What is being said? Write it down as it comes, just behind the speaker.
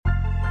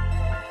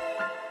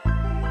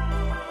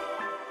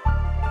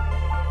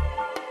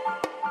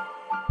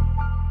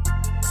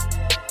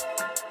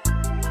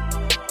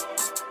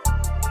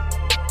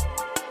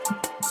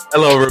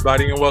Hello,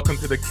 everybody, and welcome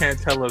to the Can't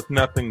Tell Us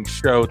Nothing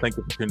show. Thank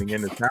you for tuning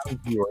in. The sounds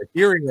you are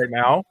hearing right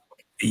now.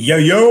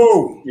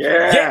 Yo.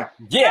 Yeah. Are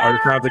the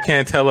sounds that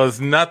Can't Tell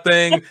Us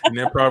Nothing, an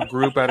improv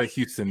group out of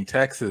Houston,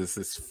 Texas.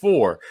 It's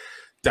four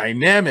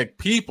dynamic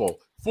people,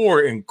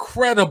 four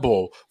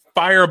incredible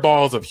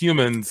fireballs of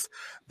humans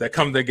that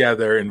come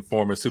together and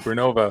form a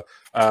supernova.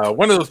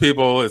 One of those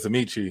people is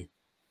Amici.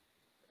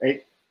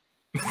 Hey.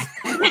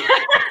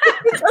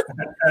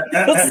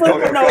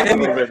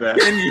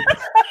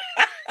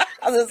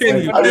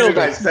 Can you feel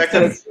that?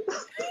 Seconds.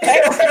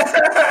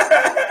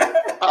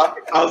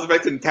 I was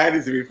expecting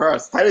Tiny to be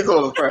first. Tiny's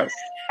always first.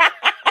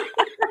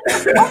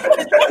 Let's do that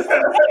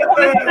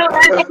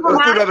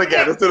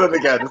again. Let's do that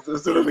again.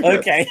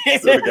 Okay.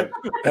 Let's do it again.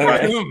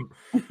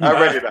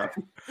 I'm ready now.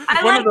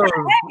 One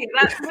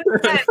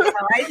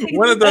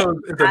of those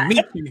is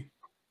Amici.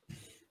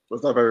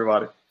 What's up,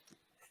 everybody?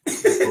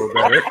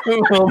 Better.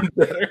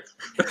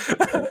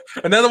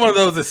 Another one of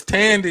those is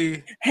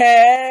Tandy.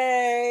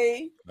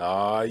 Hey.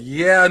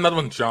 Yeah, another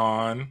one,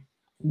 John.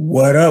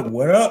 What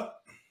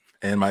up?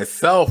 And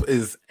myself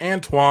is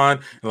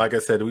Antoine. And like I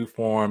said, we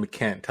form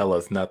Can't Tell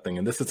Us Nothing.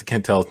 And this is the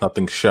Can't Tell Us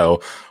Nothing show.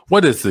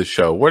 What is this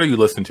show? What are you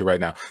listening to right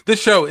now?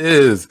 This show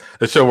is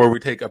a show where we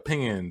take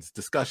opinions,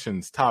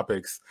 discussions,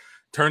 topics,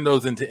 turn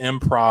those into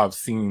improv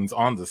scenes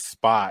on the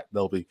spot.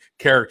 There'll be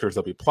characters,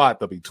 there'll be plot,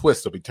 there'll be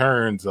twists, there'll be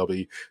turns, there'll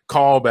be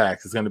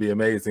callbacks. It's going to be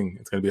amazing.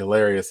 It's going to be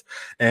hilarious.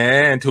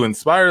 And to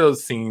inspire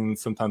those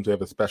scenes, sometimes we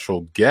have a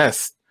special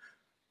guest.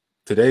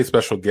 Today's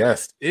special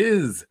guest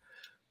is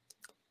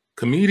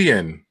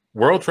comedian,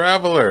 world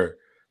traveler,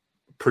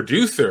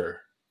 producer,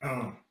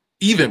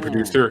 event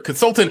producer,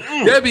 consultant,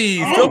 Debbie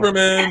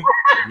Silverman.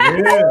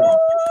 Yeah.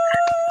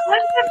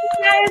 What's up, you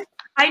guys?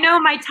 I know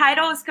my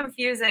title is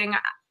confusing.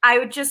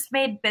 I just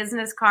made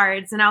business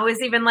cards, and I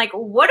was even like,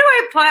 what do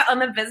I put on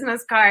the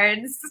business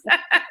cards?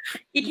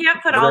 You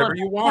can't put all of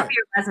you it want. on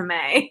your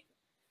resume.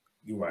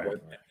 You right.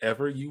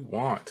 Whatever you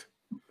want.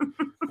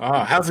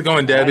 How's it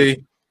going,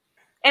 Debbie?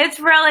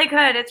 It's really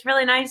good. It's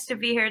really nice to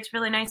be here. It's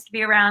really nice to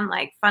be around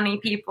like funny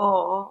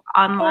people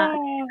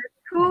online.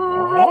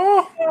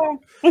 Cool.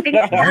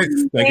 Nice.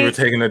 Thank you for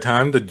taking the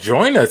time to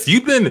join us.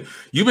 You've been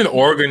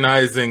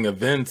organizing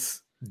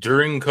events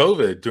during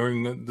COVID,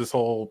 during this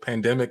whole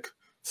pandemic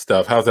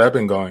stuff. How's that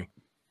been going?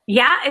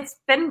 Yeah, it's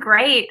been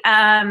great.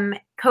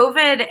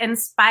 COVID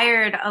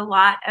inspired a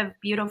lot of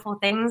beautiful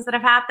things that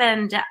have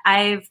happened.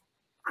 I've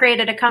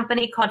created a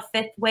company called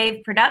Fifth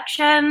Wave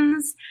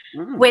Productions,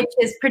 which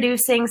is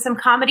producing some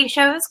comedy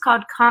shows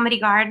called Comedy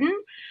Garden.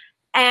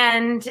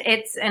 And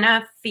it's in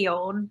a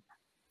field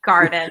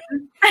garden.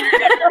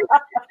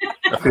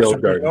 A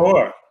field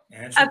garden.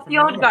 A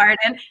field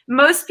garden.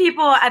 Most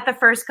people at the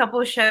first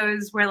couple of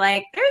shows were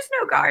like, there's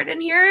no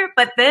garden here.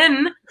 But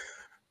then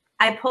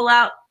I pull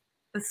out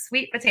the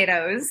sweet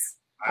potatoes.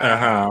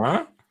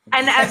 Uh-huh.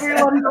 And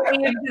everyone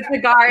believes it's a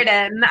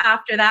garden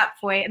after that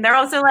point. And they're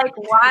also like,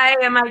 why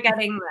am I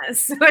getting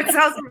this? So it's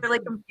also really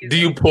confusing. Do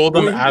you pull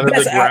them out of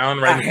the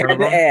ground right in front of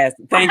them? Ask.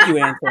 Thank you,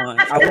 Antoine.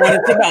 I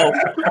wanted to know.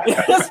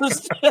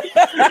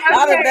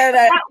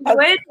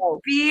 That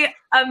would be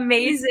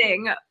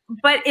amazing.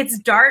 But it's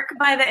dark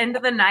by the end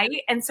of the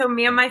night. And so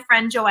me and my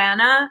friend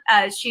Joanna,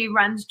 she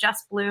runs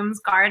Just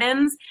Blooms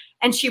Gardens.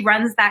 And she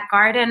runs that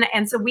garden.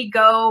 And so we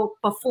go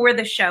before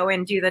the show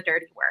and do the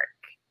dirty work.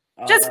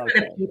 Just for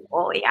the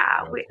people,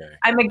 yeah. Okay.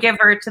 I'm a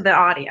giver to the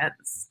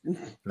audience.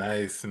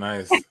 Nice.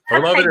 I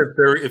love it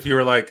if you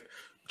were like,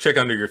 check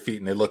under your feet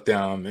and they look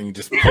down and you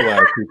just pull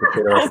out sweet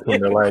potatoes between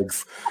their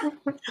legs.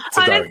 It's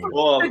a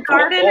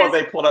garden. Or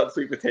they pull out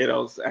sweet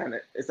potatoes and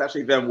it's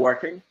actually them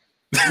working.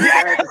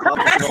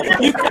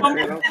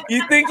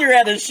 You think you're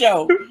at a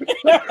show.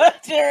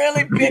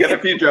 You get a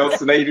few jokes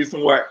and then you do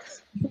some work.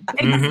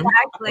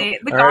 Exactly.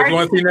 All right, if you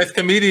want to see next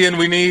comedian,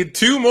 we need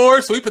 2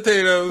 more sweet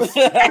potatoes.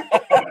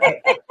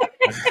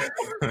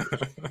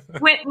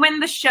 when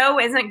the show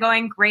isn't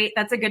going great,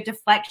 that's a good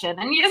deflection.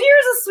 And here's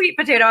a sweet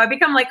potato. I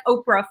become like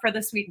Oprah for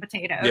the sweet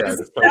potatoes. Yeah,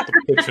 just like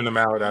pitching them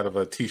out of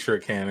a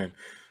t-shirt cannon.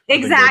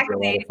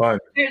 Exactly.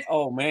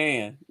 Oh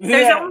man,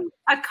 there's only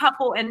a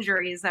couple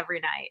injuries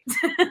every night.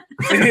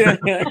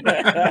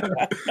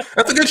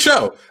 That's a good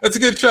show.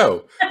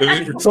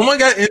 If someone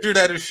got injured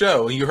at a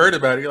show and you heard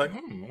about it, you're like,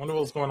 I wonder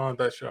what's going on at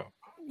that show.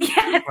 Yeah,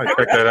 I might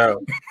check that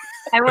out.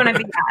 I want to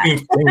be that.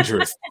 Seems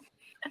dangerous.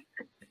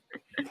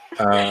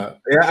 Yeah,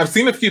 I've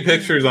seen a few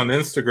pictures on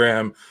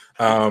Instagram.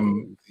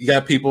 You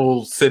got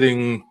people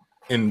sitting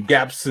in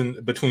gaps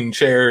in between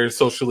chairs,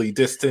 socially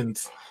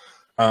distanced.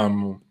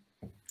 How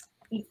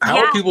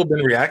have people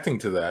been reacting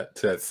to that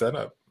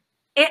setup?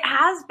 It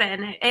has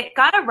been. It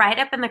got a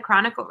write-up in the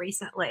Chronicle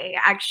recently,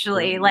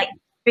 actually,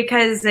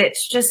 because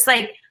it's just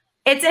like,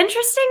 it's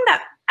interesting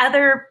that how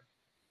do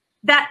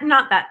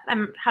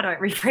I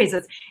rephrase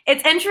this?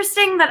 It's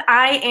interesting that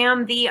I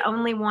am the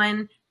only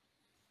one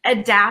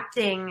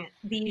adapting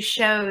these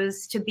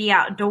shows to be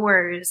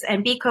outdoors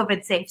and be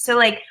COVID safe. So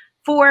like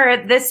for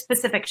this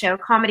specific show,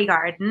 Comedy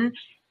Garden,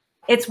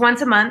 it's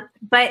once a month,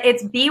 but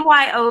it's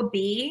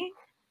BYOB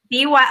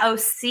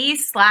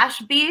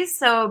BYOC/B.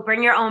 So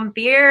bring your own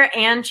beer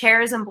and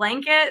chairs and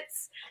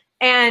blankets.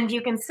 And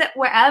you can sit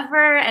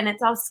wherever, and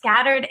it's all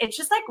scattered. It's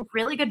just like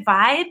really good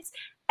vibes.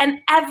 And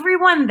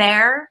everyone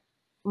there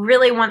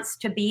really wants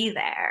to be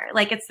there.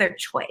 Like it's their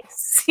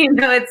choice.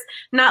 It's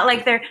not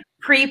like they're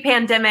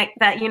pre-pandemic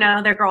that,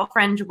 their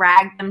girlfriend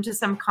dragged them to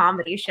some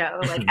comedy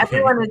show. Like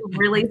everyone is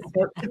really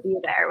stoked to be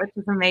there, which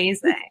is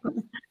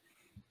amazing.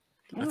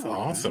 That's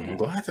awesome. I'm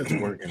glad that's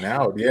working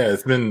out. Yeah,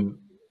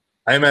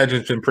 I imagine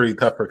it's been pretty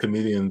tough for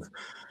comedians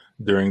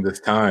during this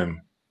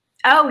time.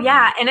 Oh,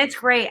 yeah. And it's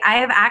great. I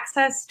have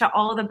access to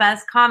all the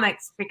best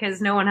comics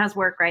because no one has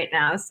work right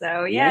now.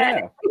 So,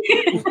 yeah.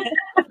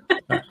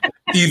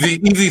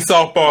 Easy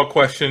softball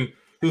question.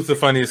 Who's the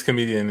funniest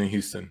comedian in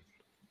Houston?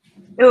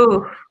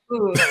 Ooh.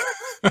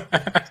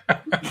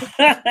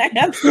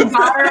 That's the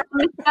bottom of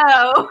the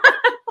show.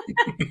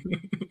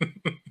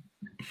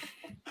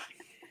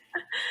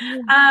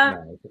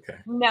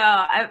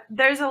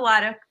 There's a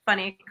lot of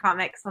funny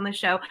comics on the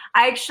show.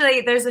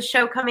 There's a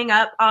show coming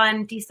up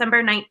on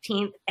December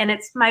 19th, and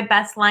it's my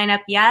best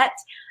lineup yet.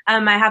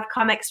 I have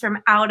comics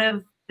from out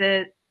of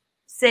the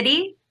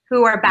city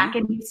who are back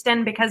in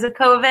Houston because of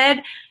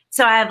COVID.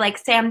 So I have like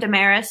Sam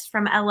Damaris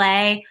from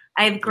LA.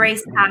 I have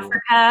Grace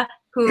Africa,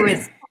 who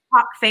is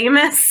pop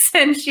famous,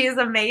 and she's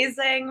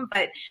amazing,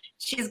 but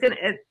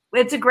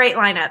it's a great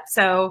lineup.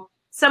 So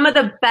some of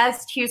the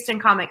best Houston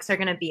comics are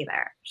going to be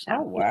there. So.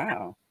 Oh,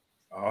 wow.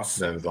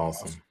 Awesome. That is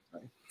awesome.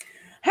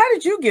 How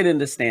did you get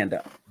into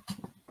stand-up?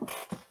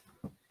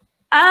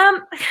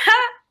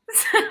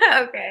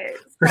 Okay.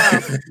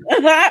 So,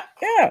 yeah.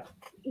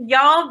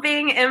 Y'all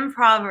being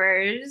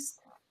improvisers,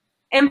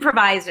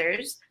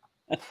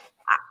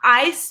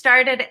 I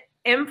started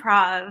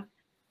improv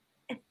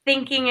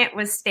thinking it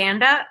was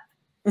stand-up.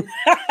 Okay.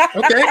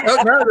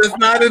 Oh, no, that's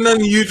not an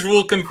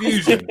unusual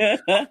confusion.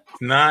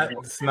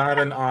 It's not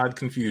an odd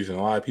confusion.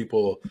 A lot of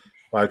people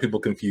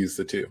confuse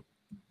the two.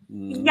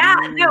 Yeah,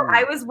 no,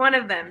 I was one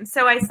of them.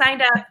 So I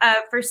signed up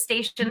for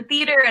Station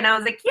Theater, and I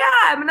was like, yeah,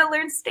 I'm going to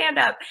learn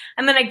stand-up.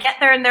 And then I get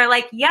there, and they're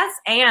like, yes,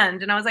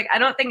 and I was like, I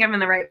don't think I'm in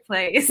the right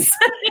place.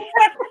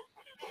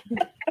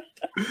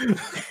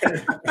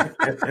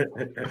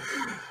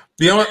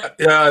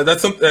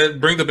 That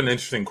brings up an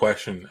interesting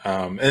question,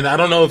 and I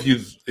don't know if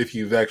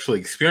you've actually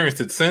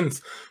experienced it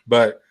since,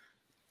 but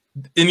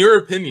in your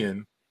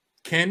opinion,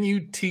 can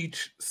you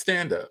teach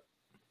stand-up?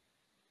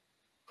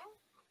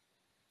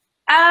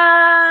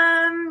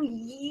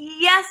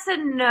 Yes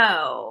and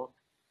no.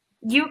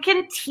 You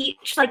can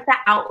teach like the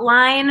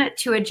outline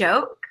to a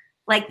joke,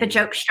 like the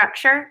joke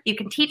structure. You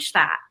can teach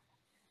that,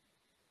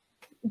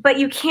 but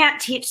you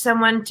can't teach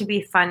someone to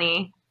be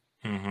funny.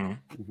 Mm-hmm.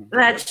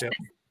 That's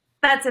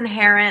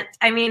inherent.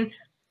 I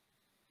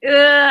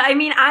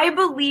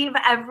believe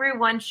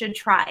everyone should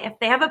try. If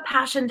they have a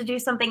passion to do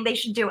something, they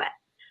should do it.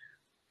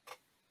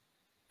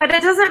 But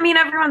it doesn't mean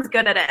everyone's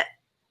good at it.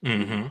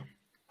 Mm-hmm.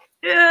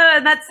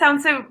 That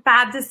sounds so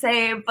bad to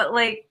say, but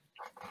like,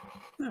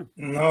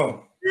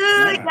 no,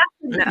 it's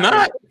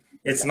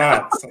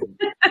not.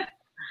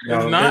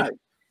 No, not.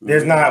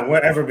 There's not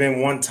ever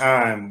been one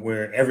time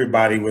where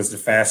everybody was the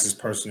fastest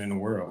person in the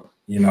world.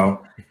 There's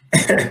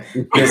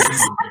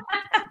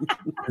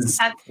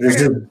just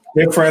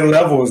different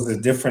levels,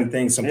 there's different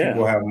things. Some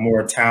people have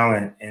more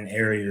talent in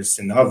areas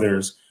than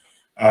others.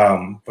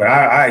 But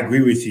I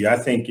agree with you. I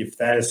think if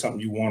that is something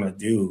you want to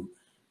do,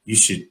 you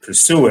should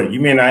pursue it. You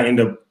may not end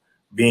up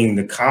being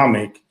the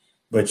comic,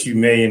 but you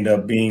may end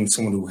up being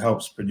someone who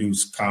helps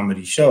produce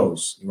comedy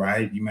shows,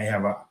 right? You may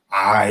have an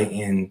eye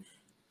in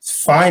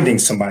finding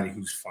somebody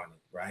who's funny,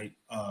 right?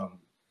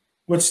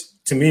 Which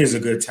to me is a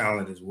good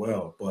talent as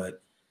well.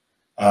 But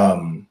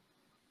I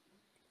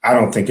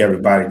don't think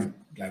everybody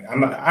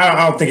I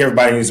don't think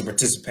everybody needs a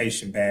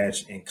participation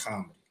badge in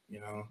comedy.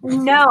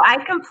 No,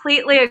 I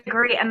completely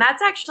agree. And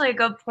that's actually a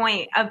good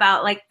point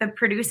about like the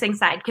producing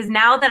side. Because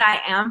now that I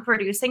am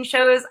producing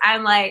shows,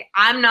 I'm like,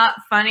 I'm not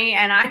funny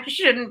and I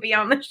shouldn't be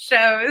on the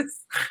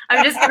shows.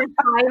 I'm just going to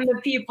find the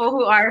people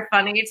who are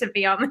funny to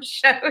be on the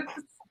shows.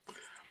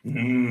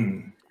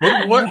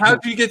 How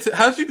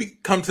did you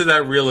come to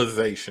that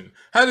realization?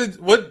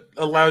 What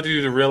allowed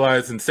you to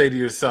realize and say to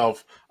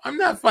yourself, I'm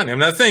not funny? I'm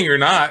not saying you're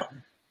not,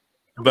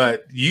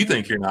 but you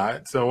think you're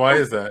not. So why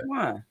is that?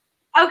 Why?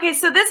 Okay,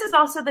 so this is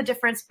also the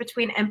difference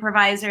between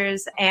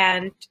improvisers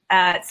and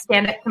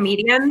stand-up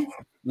comedians.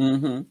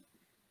 Mm-hmm.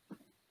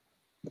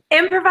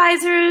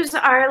 Improvisers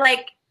are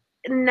like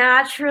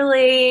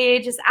naturally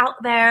just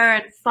out there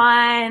and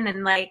fun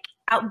and like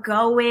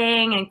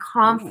outgoing and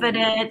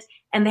confident,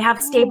 and they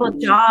have stable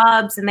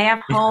jobs and they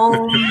have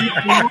homes.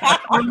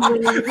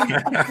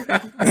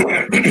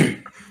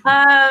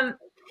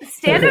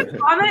 Stand-up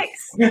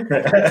comics.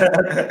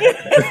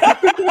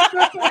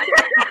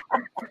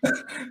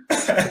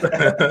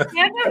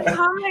 Stand-up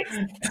comics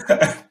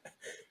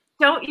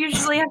don't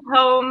usually have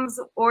homes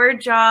or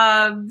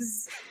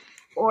jobs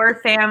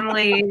or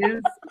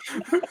families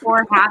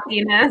or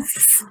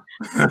happiness.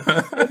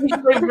 They're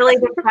usually really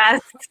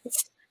depressed,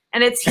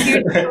 and it's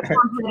hugely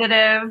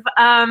competitive.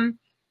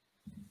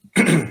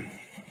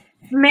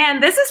 Man,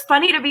 this is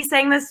funny to be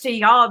saying this to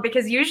y'all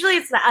because usually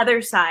it's the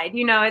other side.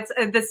 You know, it's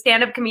the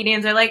stand-up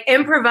comedians are like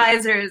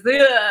improvisers.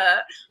 Ugh.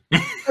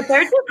 But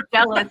they're just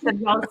jealous of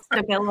y'all's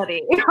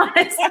stability,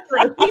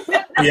 honestly.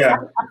 Yeah.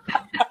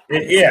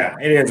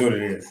 It is what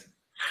it is.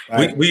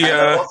 Right?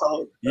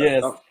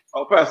 Yes.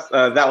 Oh, first,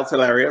 that was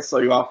hilarious. So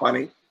you are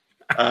funny.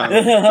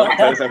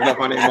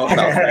 Funny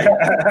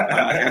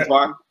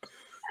Antoine.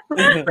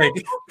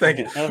 Thank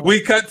you.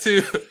 We cut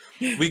to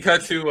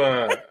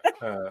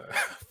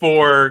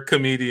 4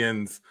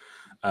 comedians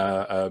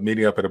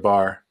meeting up at a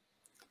bar.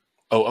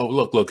 Oh,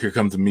 look, here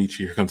comes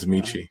Amici.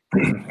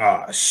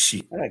 Oh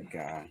shit. That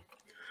guy.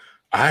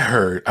 I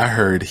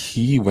heard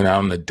he went out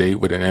on a date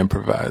with an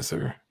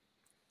improviser.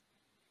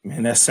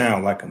 Man, that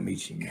sounds like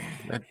Amici, man.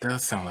 That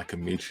does sound like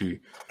Amici.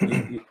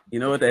 You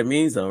know what that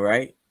means, though,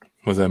 right?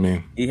 What does that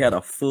mean? He had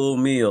a full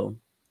meal.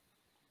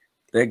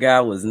 That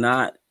guy was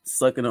not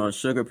sucking on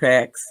sugar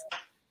packs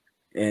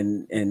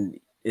and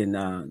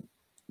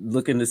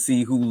looking to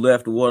see who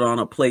left what on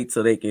a plate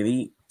so he could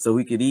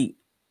eat.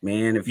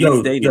 Man, if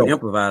he's dating an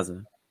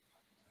improviser.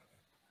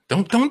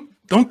 Don't think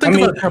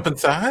about jumping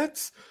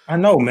sides. I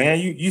know, man.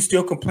 You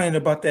still complaining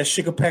about that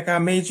sugar pack I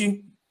made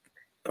you?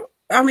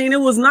 I mean, it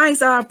was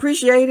nice. I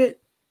appreciate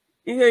it.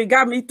 It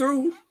got me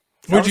through.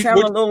 Where'd you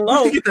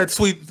get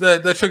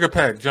that sugar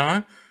pack,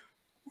 John?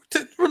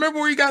 Remember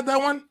where you got that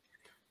one?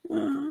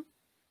 I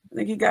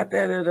think he got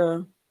that at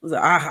was it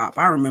IHOP?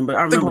 I remember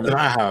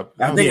IHOP.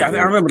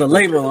 I remember the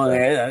label on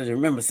it. I just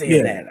remember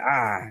seeing that.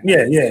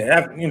 Yeah.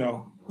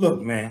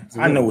 Look, man.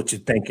 I know what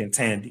you're thinking,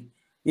 Tandy.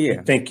 Yeah.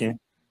 You're thinking.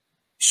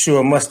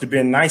 Sure, must have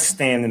been nice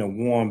staying in a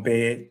warm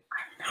bed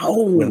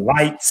with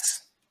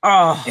lights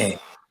and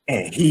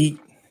heat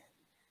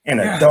and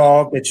a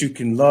dog that you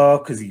can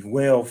love because he's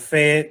well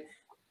fed,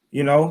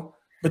 you know.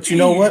 But you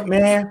know what,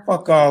 man?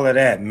 Fuck all of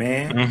that,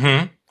 man.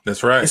 Mm-hmm.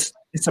 That's right.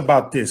 It's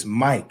about this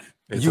mic.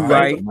 You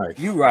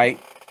right.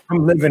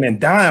 I'm living and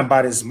dying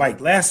by this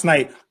mic. Last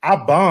night I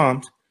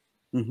bombed,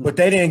 but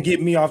they didn't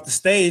get me off the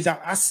stage.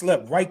 I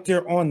slept right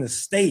there on the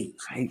stage.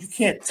 You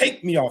can't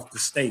take me off the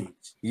stage.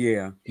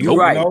 Yeah, you're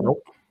right.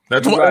 Nope.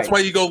 That's why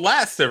you go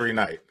last every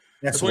night.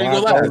 That's why you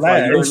go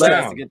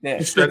last. To get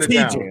that. It's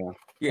strategic.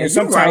 Yeah, and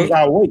sometimes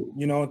I wait,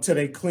 until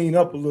they clean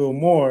up a little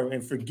more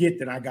and forget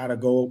that I gotta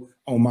go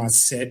on my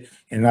set,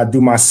 and I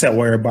do my set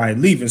where everybody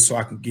leaving so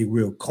I can get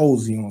real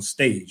cozy on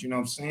stage. You know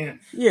what I'm saying?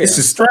 Yeah, it's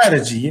a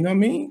strategy. You know what I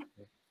mean?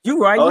 You're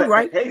right. You're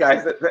right. Hey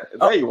guys,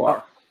 there you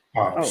are.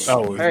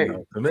 Hey,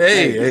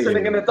 you're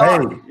sitting in the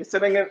dark. You're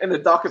sitting in the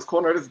darkest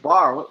corner of this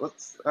bar.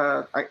 What's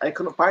I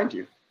couldn't find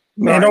you.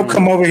 Man, don't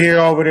come over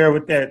there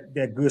with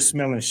that good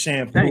smelling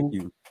shampoo. Thank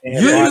you.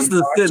 You used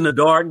to sit in the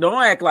dark.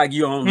 Don't act like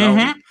you don't know.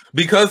 Mm-hmm.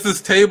 Because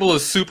this table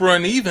is super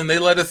uneven, they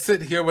let us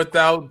sit here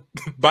without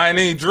buying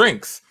any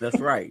drinks. That's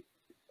right.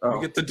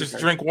 We get to just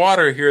drink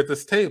water here at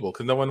this table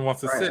because no one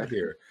wants to sit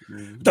here.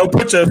 Don't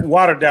put your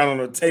water down on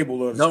the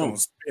table or it's going to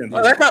spin.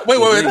 That's not, wait,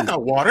 that's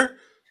not water.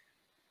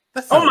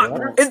 That's not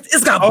water.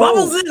 It's got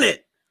bubbles in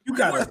it. You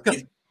got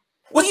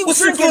what you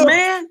drinking,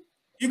 man?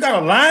 You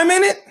got a lime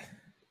in it?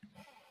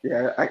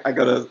 Yeah, I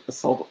got a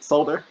soda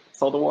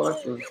water,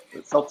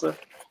 seltzer.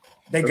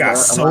 They got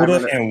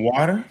soda and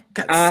water?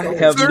 I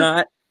have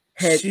not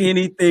had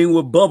anything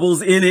with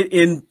bubbles in it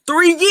in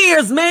 3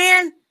 years,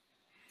 man.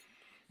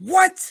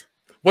 What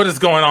is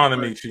going on,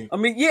 Amici? I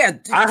mean, yeah.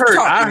 I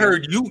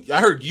heard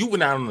you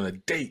went out on a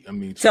date,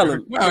 Amici. Tell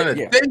him. On a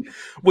date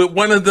with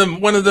one of them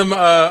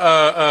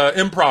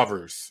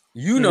improvers.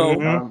 You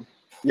know.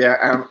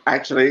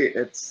 Actually,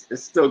 it's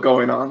still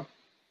going on.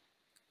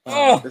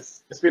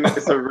 It's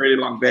a really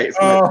long day. It's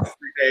been like 3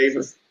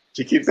 days.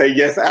 She keeps saying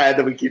yes,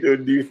 and we keep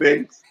doing new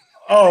things.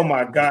 Oh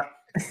my God.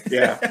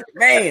 Yeah.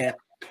 Man.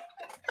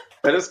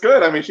 But it's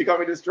good. I mean, she got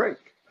me this drink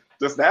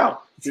just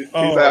now. She's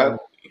something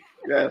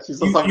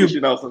she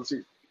knows. So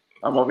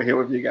I'm over here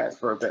with you guys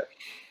for a bit.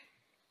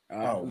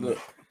 Look,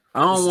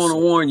 I don't want to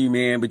warn you,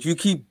 man, but you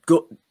keep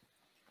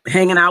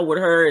hanging out with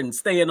her and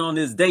staying on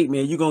this date,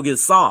 man, you're going to get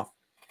soft.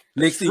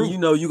 Next thing you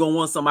know, you're going to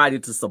want somebody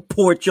to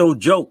support your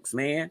jokes,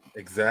 man.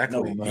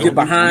 Exactly. Get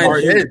behind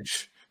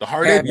the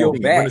hard edge. Your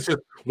back. When it's just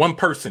one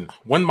person,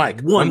 one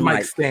mic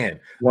stand,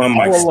 one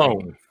mic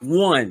alone.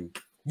 One.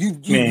 You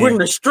bring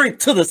the strength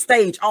to the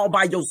stage all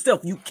by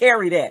yourself. You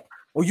carry that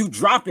or you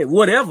drop it,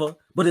 whatever,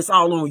 but it's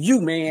all on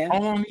you, man.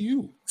 All on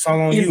you. It's all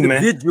on you,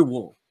 man.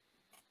 Individual.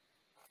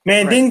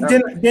 Man,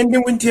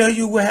 didn't we tell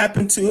you what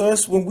happened to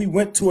us when we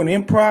went to an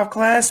improv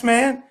class,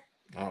 man?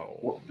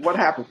 Oh, what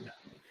happened?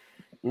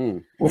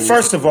 Well,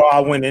 first of all, I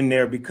went in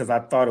there because I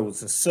thought it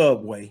was a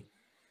Subway,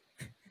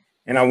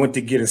 and I went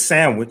to get a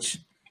sandwich.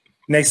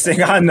 Next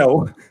thing I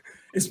know,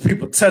 it's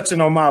people touching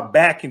on my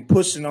back and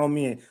pushing on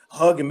me and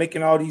hugging,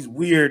 making all these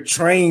weird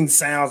train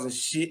sounds and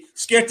shit.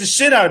 Scared the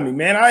shit out of me,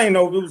 man. I didn't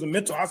know if it was a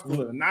mental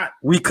hospital or not.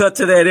 We cut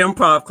to that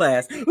improv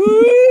class. What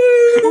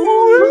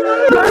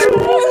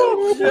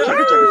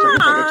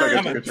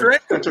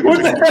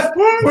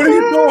are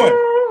you doing?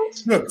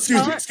 Look,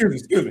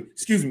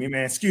 excuse me,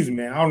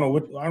 man. I don't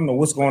know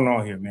what's going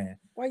on here, man.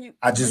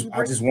 I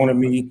just wanted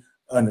me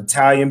an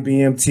Italian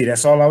BMT.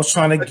 That's all I was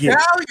trying to get.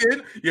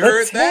 Italian? You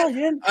heard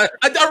Italian? That?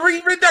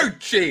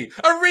 Arrivederci.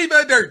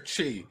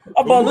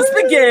 A bowl of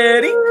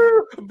spaghetti.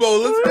 A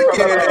bowl of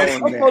spaghetti.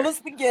 A bowl of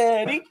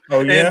spaghetti.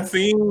 Oh, yeah? And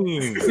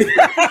scenes. And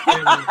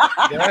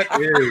that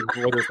is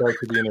what it's like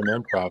to be in an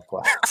improv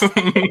class.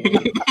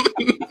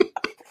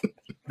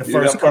 The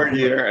first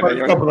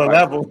couple of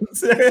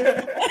levels.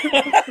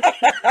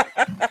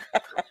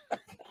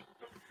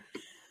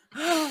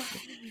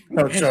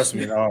 No, trust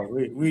me. No,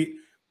 we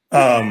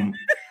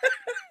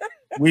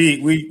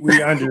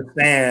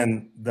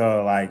understand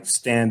the like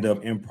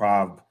stand-up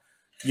improv,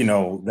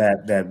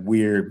 that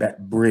weird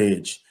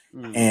bridge.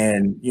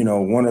 And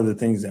one of the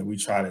things that we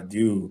try to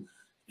do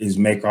is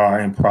make our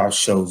improv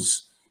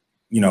shows,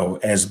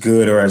 as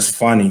good or as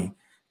funny,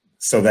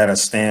 so that a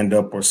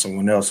stand-up or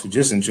someone else who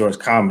just enjoys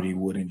comedy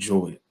would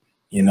enjoy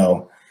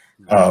it,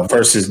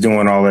 versus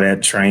doing all of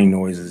that train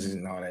noises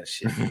and all that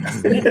shit.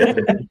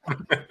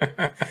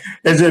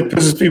 It just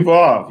pisses people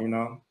off,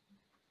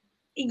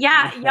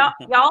 Yeah,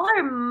 y'all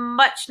are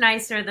much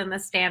nicer than the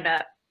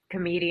stand-up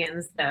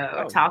comedians,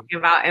 though, talking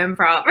about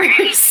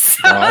improvers.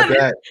 So I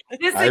bet.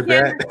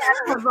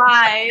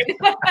 Provide.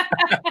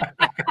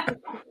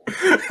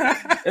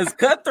 It's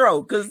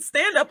cutthroat because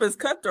stand-up is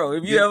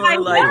cutthroat. If you ever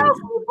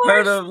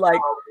heard of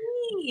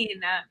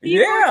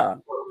yeah.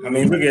 I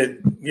mean, look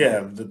at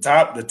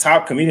the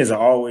top comedians are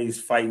always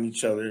fighting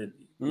each other,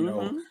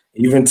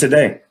 even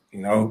today,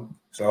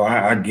 So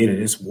I get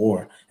it. It's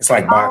war. It's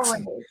like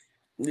boxing.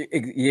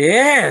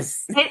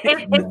 Yes.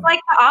 It's like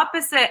the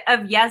opposite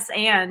of yes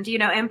and.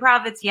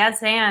 Improv, it's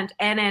yes and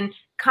in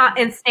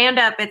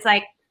stand-up, it's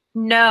like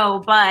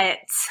no, but.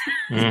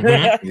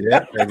 Mm-hmm.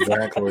 Yeah,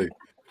 exactly.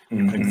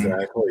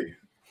 Exactly.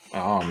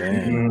 Oh,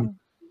 man.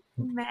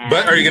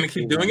 But are you going to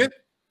keep doing it?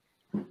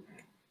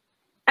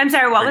 I'm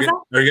sorry, what was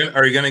that?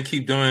 Are you going to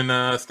keep doing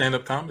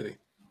stand-up comedy?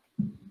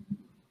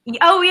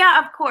 Oh yeah,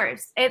 of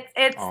course. It's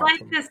awesome.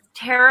 Like this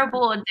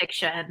terrible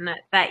addiction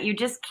that you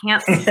just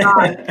can't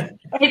stop.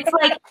 It's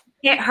like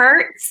it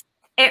hurts.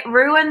 It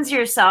ruins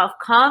your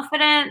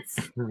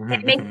self-confidence.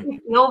 It makes you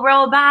feel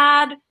real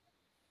bad.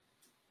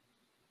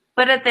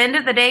 But at the end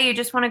of the day, you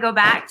just want to go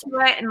back to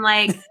it and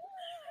like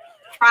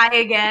try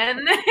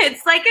again.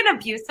 It's like an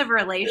abusive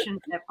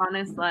relationship,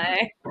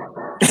 honestly.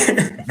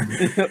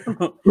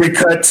 We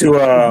cut to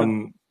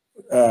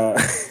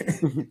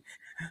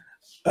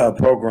a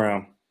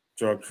program.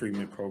 Drug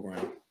treatment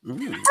program.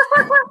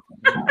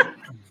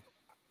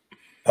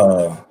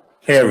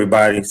 Hey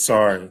everybody,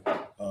 sorry.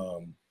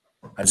 I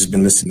just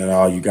been listening to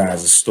all you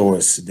guys'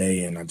 stories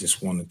today, and I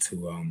just wanted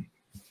to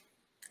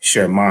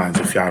share mine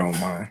if y'all don't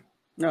mind.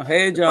 No,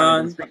 hey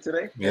John.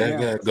 Today?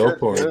 Yeah, go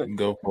for it.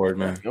 Go for it,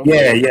 man.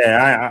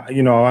 Yeah. I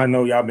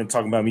know y'all been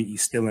talking about me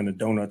stealing the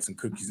donuts and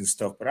cookies and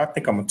stuff, but I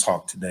think I'm gonna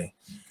talk today.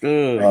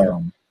 Good.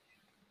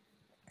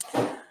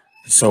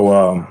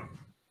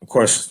 Of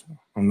course,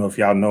 I don't know if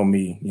y'all know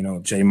me,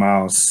 J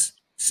Miles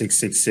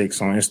 666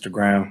 on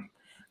Instagram.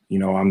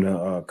 I'm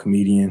the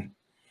comedian.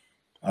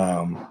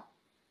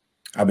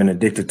 I've been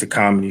addicted to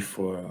comedy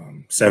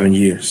for 7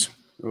 years.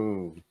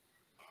 Ooh.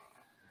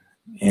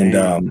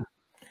 And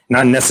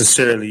not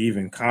necessarily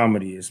even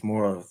comedy. It's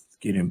more of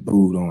getting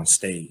booed on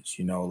stage.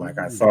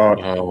 I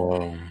thought,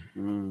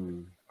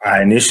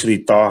 I initially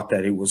thought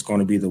that it was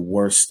going to be the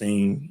worst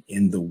thing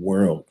in the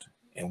world.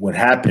 And what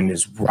happened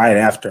is right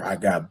after I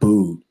got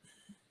booed,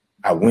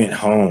 I went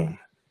home,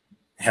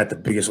 had the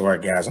biggest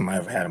orgasm I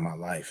ever had in my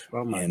life.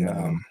 Oh my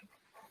God.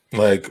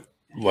 Like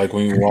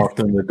when you walked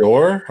in the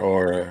door,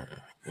 or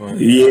when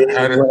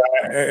I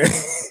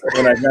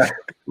got.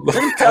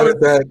 How did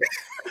that?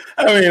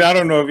 I mean, I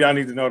don't know if y'all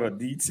need to know the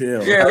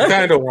details. Yeah, I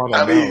kind of want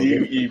to know.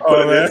 You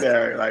put it in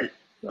there, like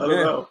I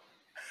don't know.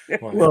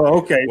 Well,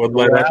 okay. What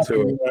led up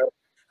to it?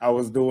 I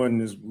was doing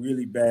this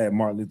really bad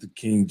Martin Luther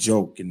King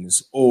joke, and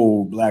this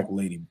old black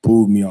lady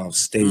booed me off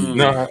stage.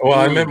 No, well,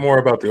 I meant more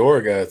about the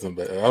orgasm,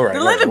 but all right.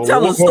 Let him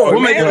tell the story. We'll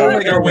make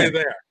our way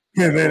there.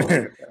 And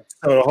then,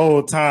 so the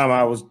whole time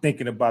I was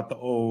thinking about the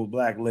old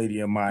black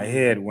lady in my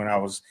head when I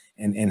was,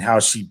 and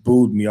how she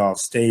booed me off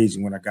stage.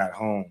 And when I got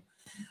home,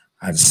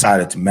 I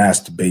decided to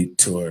masturbate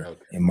to her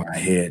in my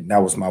head.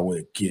 That was my way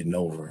of getting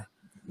over.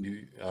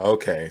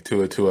 Okay,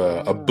 to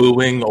a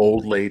booing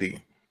old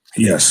lady.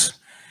 Yes.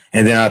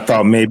 And then I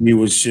thought maybe it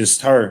was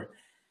just her.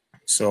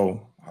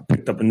 So I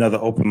picked up another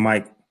open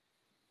mic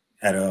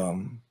at a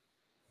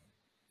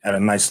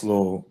nice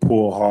little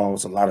pool hall.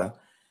 There's a lot of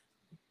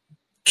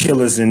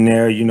killers in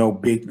there,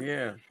 big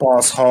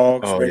boss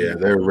hogs. Oh, yeah,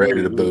 they're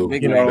ready to boo.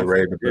 They're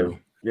ready to boo.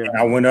 Yeah. And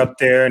I went up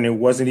there, and it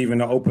wasn't even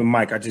an open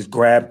mic. I just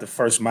grabbed the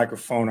first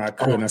microphone I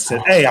could, and I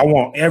said, "Hey, I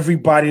want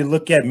everybody to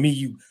look at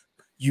me,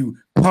 you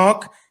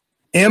punk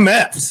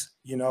MFs,"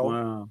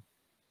 Wow.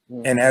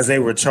 And as they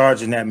were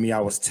charging at me, I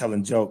was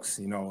telling jokes,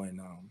 and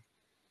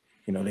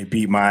they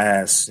beat my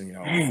ass,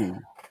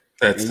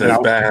 That's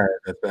bad.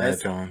 That's bad,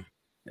 John.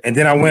 And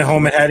then I went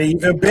home and had an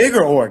even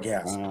bigger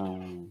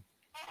orgasm.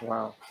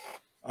 Wow.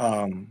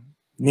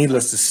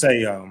 Needless to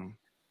say,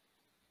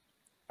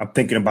 I'm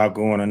thinking about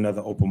going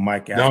another open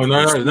mic. No.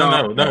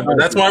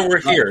 That's why we're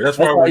here. That's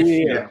why we're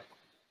here.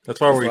 That's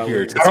why we're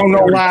here. I don't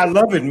know why I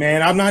love it,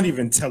 man. I'm not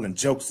even telling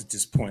jokes at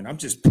this point. I'm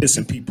just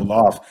pissing people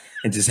off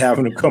and just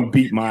having them come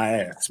beat my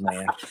ass,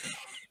 man.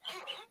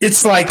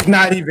 It's like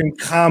not even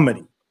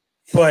comedy,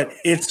 but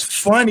it's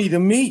funny to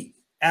me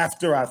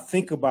after I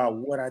think about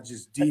what I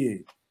just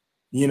did.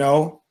 You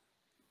know,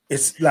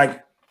 it's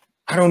like,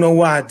 I don't know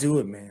why I do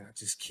it, man. I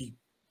just keep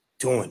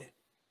doing it.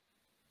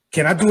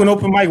 Can I do an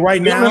open mic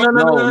right now?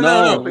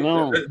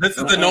 No. This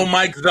is the no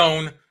mic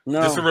zone.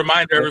 No. Just a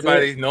reminder,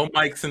 everybody, no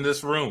mics in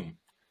this room.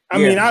 I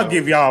mean, I'll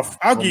give y'all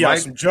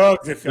some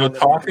jugs if y'all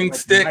talking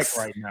sticks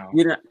right now.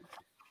 You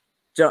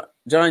know,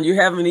 John, you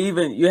haven't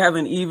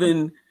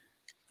even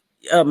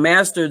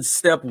mastered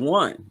step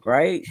one,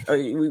 right?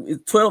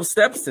 12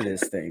 steps to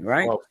this thing,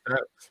 right? 12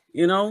 steps.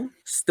 You know,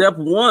 step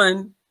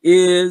one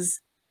is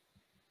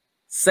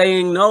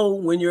saying no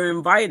when you're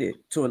invited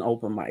to an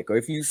open mic, or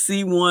if you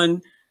see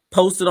one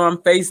posted on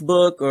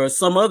Facebook or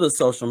some other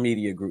social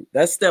media group.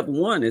 That's step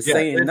one, is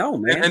saying no,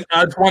 man. And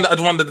I just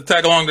wanted to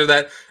tag along to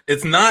that.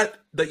 It's not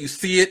that you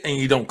see it and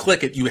you don't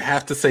click it. You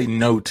have to say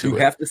no to it. You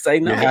have to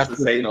say no. You have to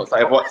say no.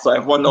 So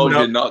everyone knows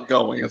you're not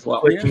going as well.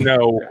 Click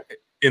no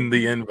in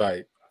the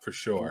invite for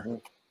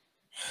sure.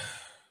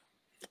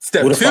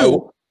 Step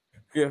two.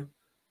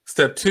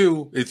 Step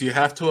two is you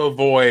have to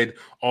avoid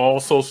all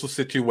social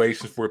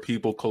situations where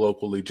people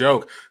colloquially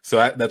joke. So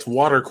that's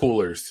water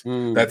coolers.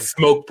 That's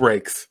smoke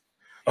breaks.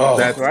 Oh,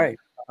 that's right.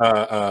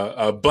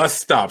 Bus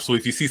stops. So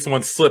if you see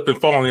someone slip and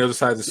fall on the other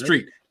side of the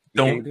street,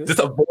 just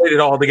avoid it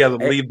altogether.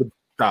 Leave the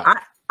stop.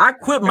 I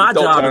quit my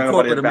job in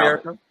corporate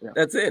America.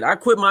 That's it. I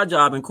quit my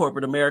job in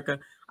corporate America.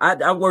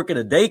 I work at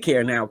a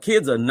daycare now.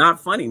 Kids are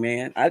not funny,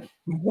 man.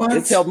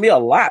 It's helped me a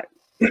lot.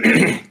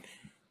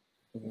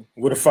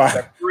 What if I?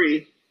 Step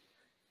 3,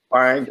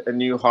 find a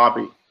new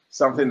hobby,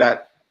 something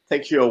that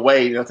takes you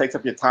away. Takes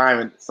up your time,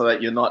 and so that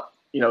you're not,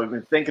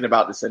 even thinking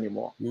about this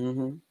anymore.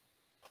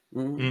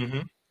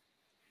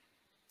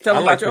 Tell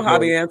me about your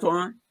hobby,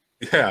 Antoine.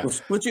 Yeah,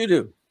 what you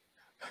do?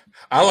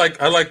 I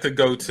like to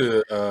go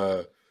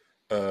to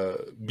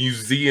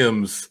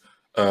museums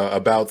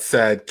about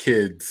sad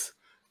kids.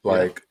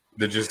 Like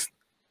they're just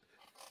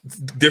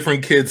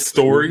different kids'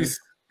 stories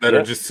that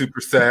are just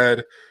super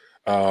sad.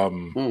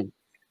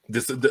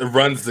 This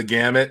runs the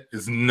gamut.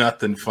 There's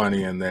nothing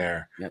funny in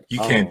there. You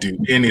can't do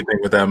anything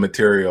with that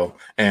material.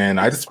 And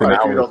I just spent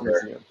hours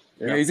there.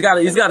 Yeah, he's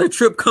got a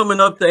trip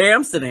coming up to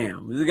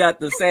Amsterdam. He's got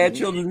the Sad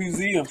Children's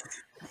Museum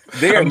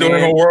there. I'm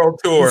doing a world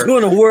tour. He's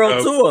doing a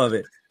world tour of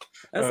it.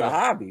 That's a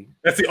hobby.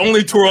 That's the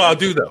only tour I'll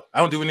do, though. I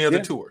don't do any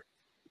other tour.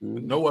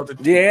 No other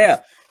tour.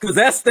 Yeah, because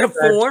that's step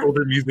 4.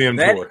 Children's Museum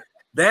tour.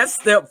 That's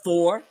step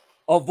 4.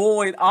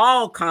 Avoid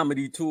all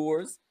comedy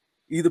tours,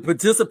 either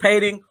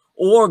participating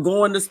or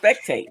going to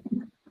spectate.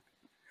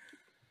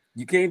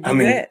 You can't do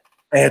that.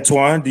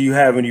 Antoine, do you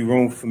have any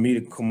room for me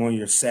to come on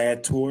your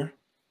sad tour?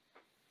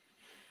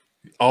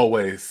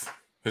 Always.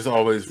 There's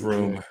always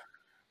room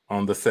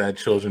on the Sad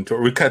Children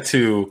tour. We cut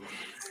to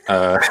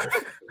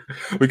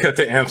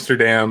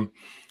Amsterdam.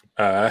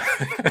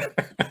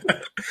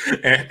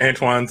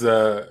 Antoine's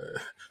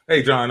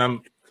hey John,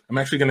 I'm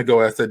actually gonna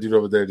go ask that dude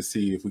over there to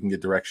see if we can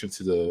get directions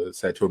to the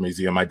Sad Tour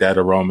Museum. My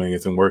data roaming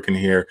isn't working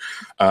here.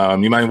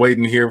 You mind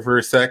waiting here for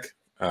a sec?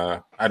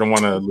 I don't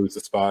want to lose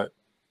the spot.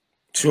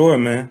 Sure,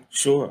 man.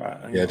 Sure.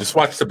 Just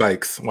watch the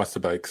bikes. Watch the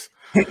bikes.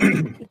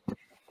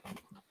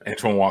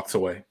 Antoine walks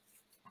away.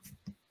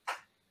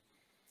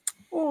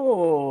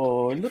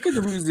 Oh, look at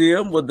the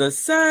museum with the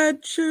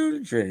sad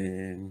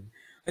children.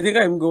 I think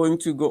I'm going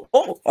to go.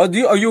 Oh,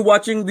 are you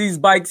watching these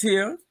bikes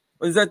here?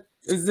 Is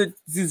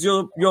this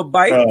your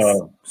bikes?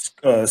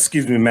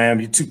 Excuse me, ma'am.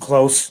 You're too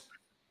close.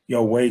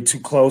 You're way too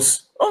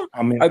close. Oh,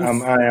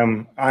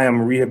 I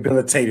am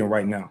rehabilitating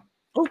right now.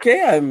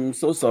 Okay, I'm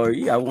so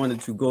sorry. I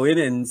wanted to go in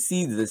and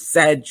see the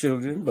sad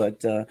children,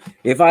 but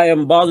if I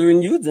am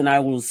bothering you, then I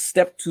will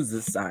step to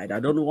the side. I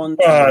don't want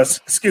to.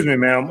 Excuse me,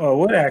 ma'am.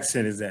 What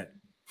accent is that?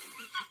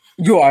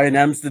 You are in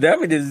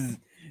Amsterdam. It is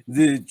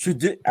the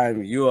tradition.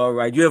 You are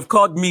right. You have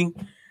caught me.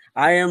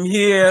 I am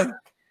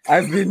here.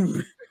 I've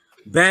been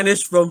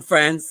banished from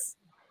France.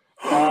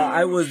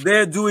 I was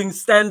there doing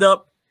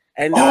stand-up,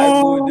 and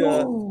I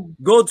would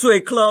go to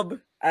a club,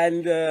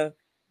 and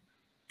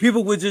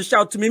people would just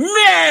shout to me,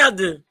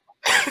 "Merde!"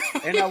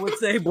 And I would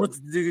say, "But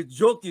the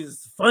joke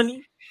is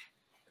funny,"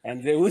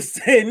 and they would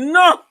say,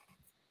 "No."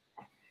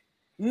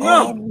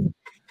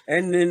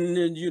 And then,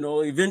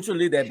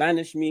 eventually they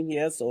banished me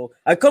here. So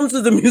I come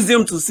to the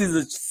museum to see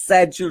the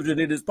sad children.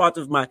 It is part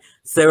of my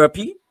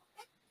therapy.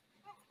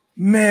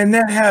 Man,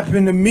 that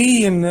happened to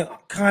me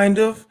kind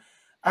of.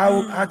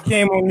 I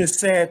came on this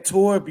sad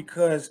tour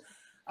because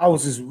I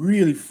was this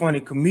really funny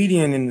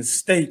comedian in the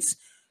States,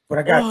 but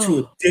I got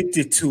too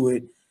addicted to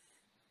it.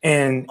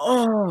 And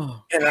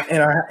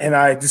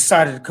I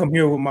decided to come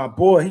here with my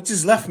boy. He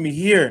just left me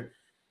here.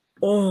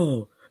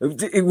 Oh,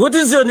 what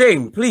is your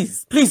name?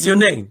 Please, your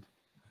name.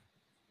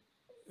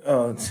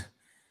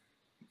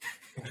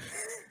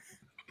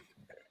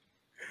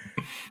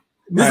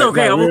 It's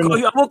okay. I'm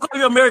gonna call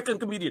you American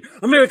comedian.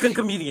 American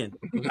comedian.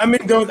 I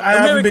mean, I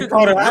haven't been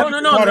called a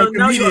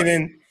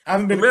comedian, I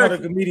haven't been called a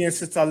comedian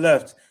since I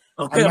left.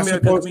 Okay, I'm not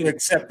supposed to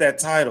accept that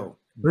title.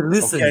 But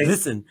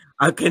listen.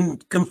 I can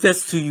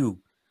confess to you,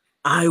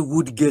 I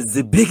would get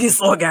the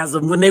biggest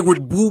orgasm when they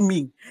would boo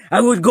me.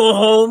 I would go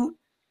home.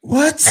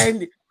 What?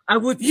 And I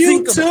would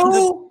think about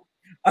it.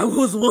 I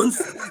was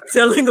once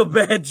telling a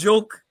bad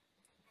joke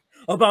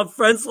about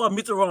Francois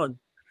Mitterrand,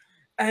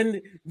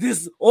 and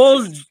this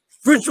old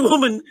French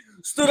woman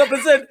stood up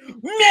and said,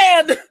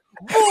 "Man,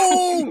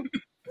 boo!"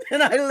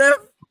 And I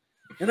left,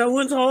 and I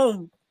went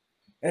home,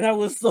 and I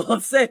was so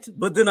upset.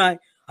 But then I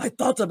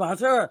thought about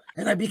her,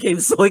 and I became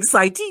so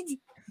excited.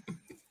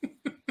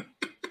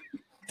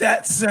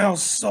 That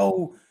sounds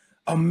so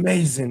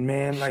amazing,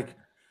 man. Like,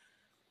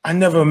 I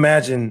never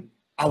imagined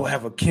I would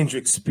have a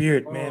kindred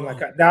spirit, man.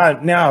 Like,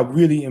 now I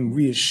really am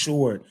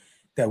reassured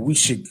that we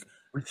should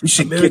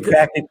get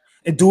back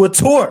and do a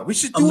tour. We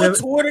should do a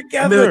tour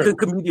together. American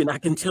comedian, I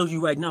can tell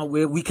you right now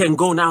where we can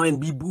go now and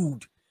be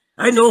booed.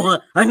 I know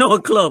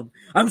a club.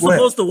 I'm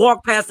supposed to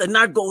walk past and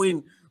not go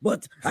in,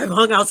 but I've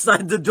hung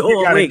outside the door.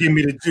 You gotta give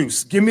me the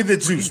juice. Give me the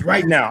juice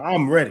right now.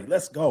 I'm ready.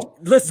 Let's go.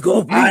 Let's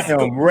go. Please. I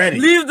am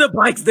ready. Leave the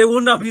bikes. They will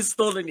not be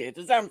stolen here.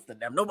 It's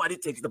Amsterdam. Nobody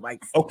takes the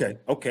bikes.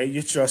 Okay.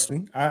 You trust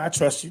me. I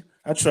trust you.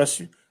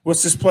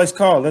 What's this place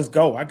called? Let's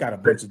go. I got a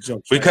bunch of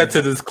jokes. We cut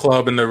to this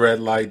club in the red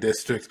light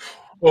district.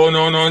 Oh,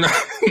 no.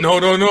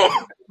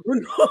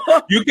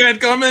 You can't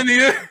come in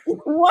here.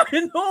 What?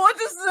 No,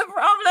 what is the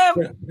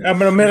problem?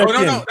 I'm an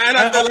American. No.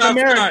 I'm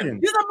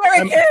American. He's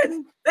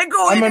American. They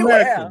go anywhere.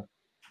 American.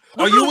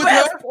 Are you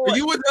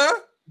with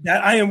her?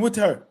 I am with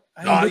her.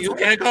 You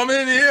can't come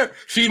in here.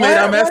 She made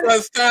a mess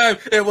last time.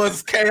 It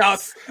was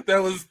chaos.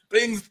 There was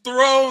things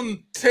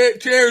thrown.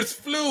 Chairs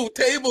flew.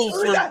 Tables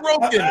were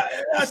broken.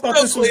 I thought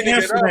this was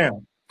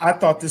Amsterdam. I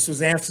thought this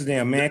was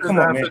Amsterdam, man. Come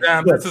on,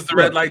 man. This is the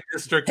red light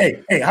district.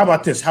 Hey, how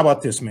about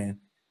this, man?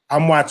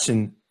 I'm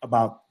watching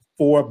about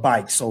 4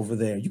 bikes over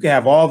there. You can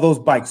have all those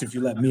bikes if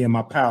you let me and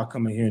my pal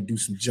come in here and do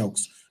some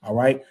jokes. All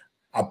right?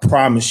 I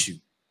promise you.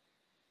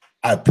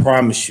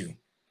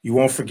 You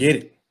won't forget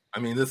it. I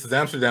mean, this is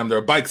Amsterdam. There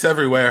are bikes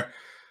everywhere,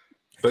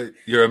 but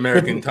your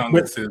American tongue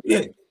is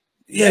yeah.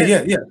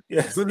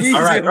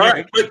 All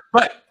right.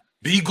 But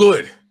be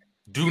good.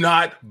 Do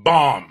not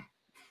bomb.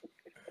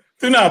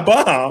 Do not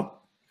bomb.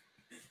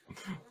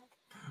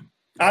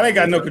 I ain't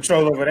got no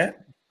control over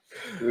that.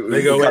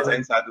 We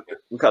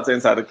cut to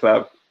inside the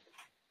club.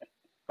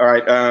 All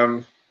right.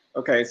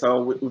 Okay,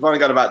 so we've only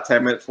got about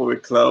 10 minutes before we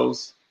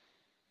close.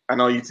 I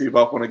know you two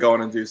both want to go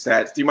on and do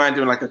sets. Do you mind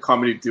doing like a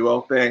comedy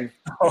duo thing?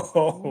 Yeah.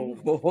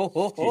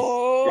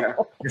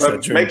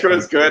 But make sure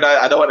it's good.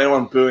 I don't want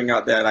anyone booing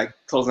out there, like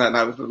closing that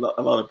night with a lot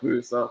of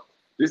boo. So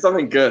do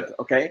something good,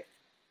 okay?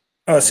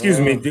 Excuse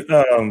me.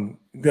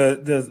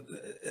 The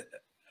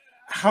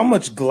how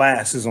much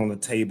glass is on the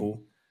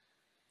table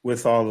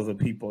with all of the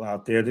people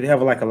out there? Do they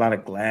have like a lot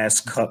of glass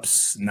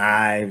cups,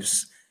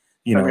 knives?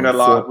 You know, I mean, a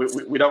lot.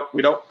 We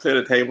don't clear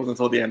the tables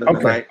until the end of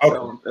the night.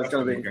 So that's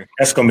gonna be great.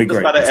 Just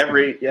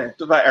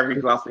about every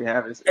glass we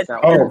have is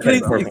out.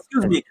 Please,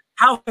 excuse me.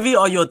 How heavy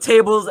are your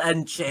tables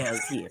and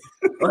chairs here?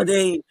 Are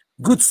they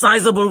good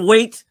sizable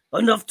weight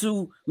enough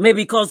to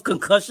maybe cause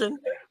concussion?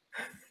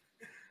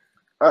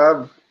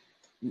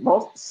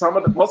 Most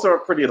of them are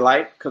pretty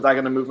light because I'm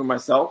gonna move them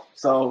myself,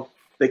 so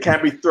they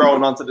can't be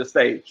thrown onto the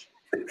stage.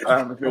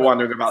 If you're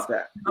wondering about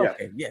that.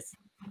 Okay. Yes.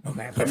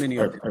 Okay. How many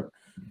of them?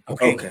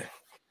 Okay.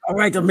 All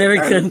right,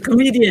 American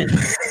comedian.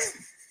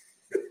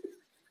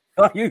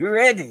 Are you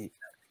ready?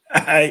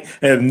 I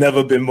have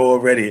never been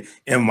more ready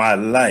in my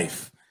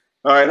life.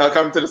 All right, I'll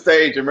come to the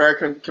stage.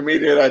 American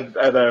comedian and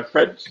a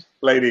French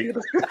lady.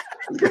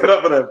 Get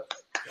up with her.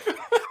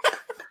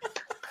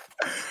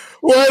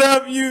 What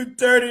up, you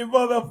dirty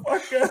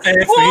motherfucker?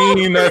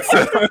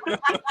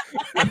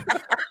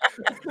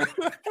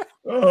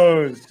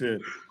 Oh,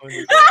 shit.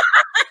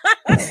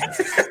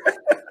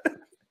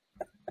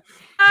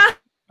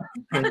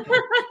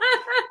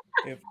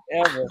 If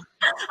ever.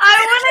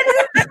 I wanted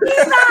to see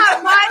that.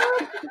 Why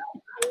would you do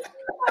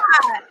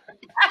that?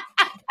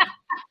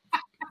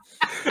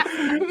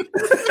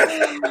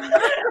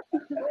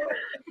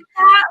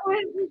 That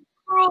was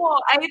cruel.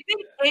 I think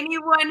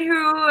anyone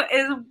who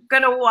is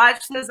going to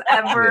watch this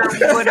ever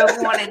would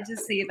have wanted to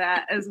see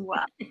that as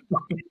well.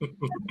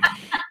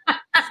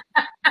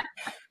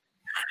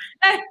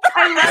 I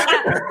love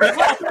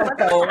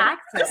that.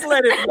 Just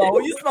let it go.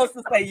 You're supposed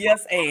to say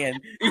yes and.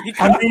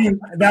 I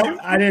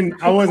mean,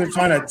 I wasn't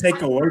trying to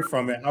take away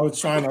from it. I was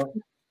trying to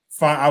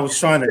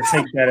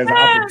take that as an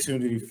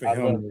opportunity for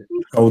him to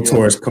go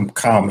towards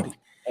comedy.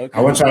 Okay.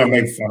 I wasn't trying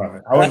to make fun of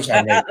it. I wasn't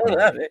trying to make fun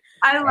of it.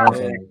 I love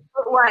it.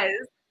 It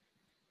was.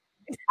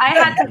 I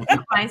had to pick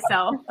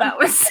myself. That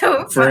was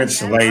so French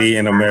funny. Lady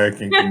and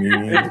American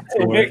comedian.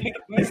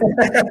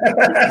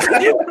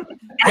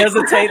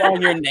 Hesitate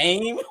on your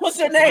name. What's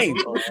your name?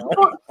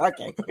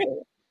 Okay.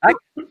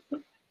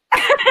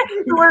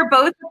 We're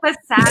both at the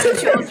Sad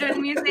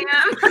Children Museum.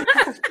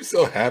 I'm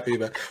so happy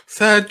about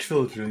sad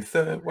children.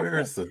 Where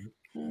is it?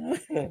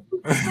 That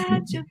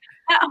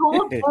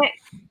whole bit,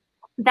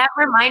 that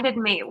reminded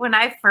me when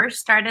I first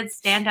started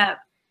stand-up,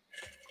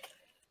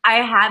 I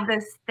had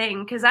this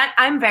thing, because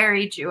I'm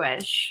very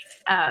Jewish.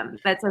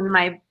 That's in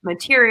my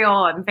material.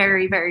 I'm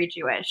very, very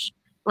Jewish,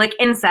 like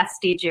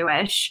incesty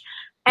Jewish.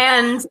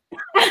 And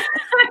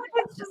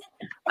it's just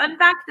fun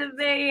fact of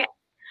me.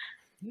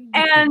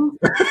 And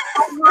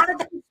I wanted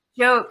this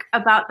joke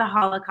about the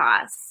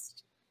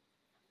Holocaust.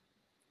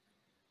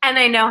 And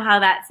I know how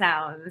that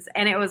sounds.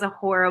 And it was a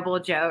horrible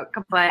joke,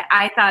 but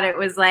I thought it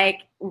was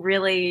like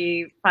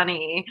really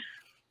funny.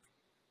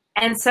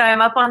 And so I'm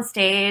up on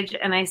stage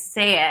and I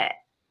say it,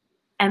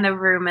 and the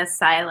room is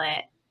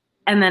silent.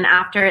 And then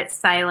after it's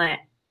silent,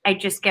 I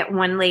just get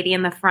one lady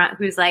in the front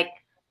who's like,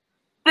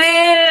 boo! And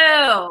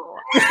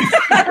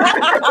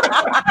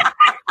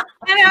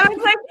I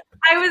was like,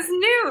 I was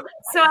new,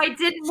 so I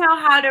didn't know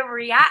how to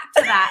react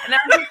to that. And I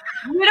was like,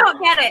 you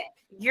don't get it.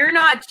 You're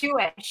not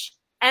Jewish.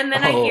 And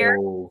then I hear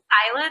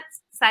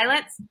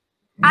silence.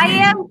 I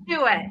am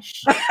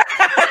Jewish.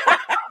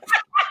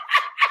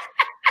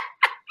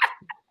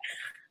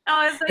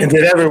 I was like, and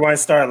did everyone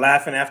start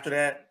laughing after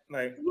that?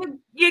 Like,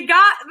 you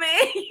got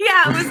me.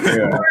 Yeah, it was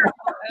horrible.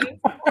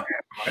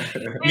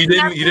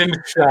 You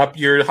didn't shop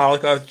your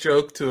Holocaust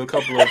joke to a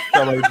couple of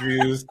fellow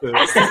Jews to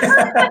see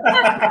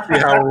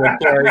how it would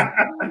play.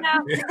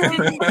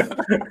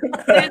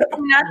 There's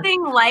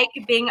nothing like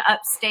being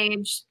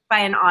upstaged by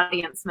an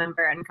audience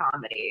member in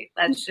comedy.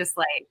 That's just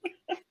like,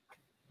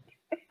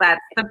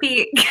 that's the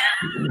peak.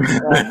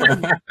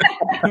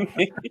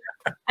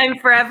 I'm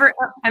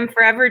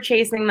forever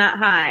chasing that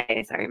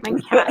high. Sorry, my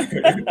cat.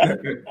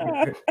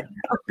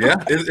 Yeah,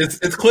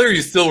 it's clear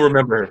you still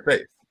remember her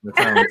face. It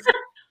sounds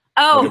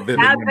oh, like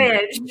that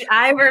bitch!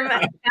 I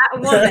remember that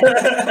woman.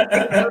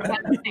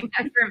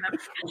 I remember.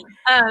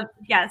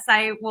 Yes,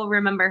 I will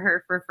remember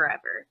her for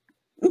forever.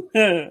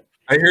 I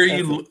hear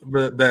you.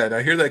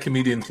 I hear that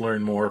comedians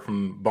learn more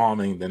from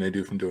bombing than they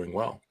do from doing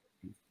well.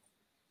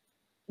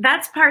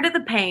 That's part of the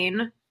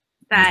pain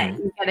that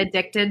you get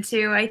addicted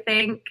to, I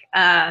think.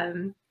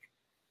 God,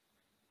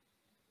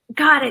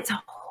 it's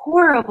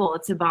horrible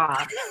to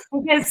bomb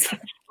because,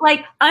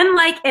 like,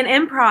 unlike an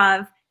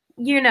improv,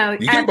 you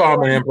can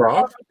bomb an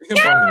improv. We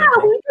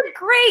did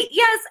great.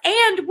 Yes,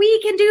 and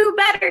we can do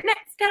better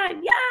next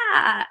time.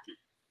 Yeah.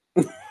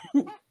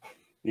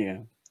 Yeah.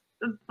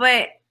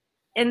 But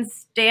in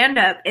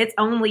stand-up, it's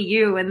only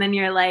you, and then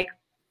you're like,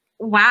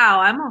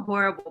 wow, I'm a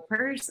horrible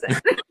person.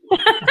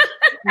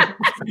 And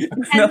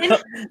then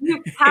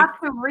you have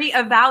to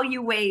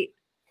reevaluate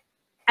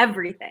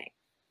everything.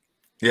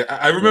 Yeah,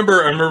 I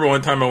remember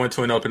one time I went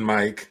to an open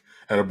mic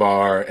at a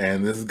bar,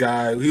 and this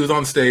guy, he was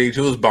on stage,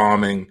 he was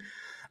bombing,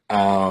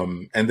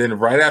 and then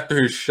right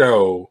after his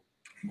show,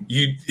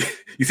 you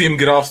see him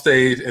get off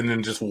stage and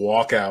then just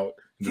walk out,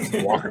 just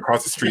walk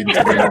across the street.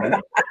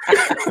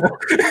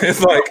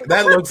 It's like,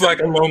 that looks like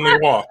a lonely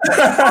walk.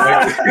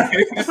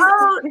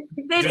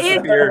 It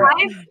is.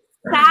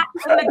 I've sat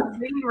in the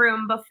green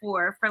room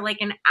before for like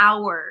an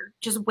hour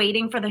just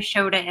waiting for the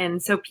show to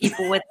end so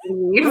people would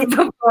leave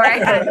before I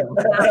had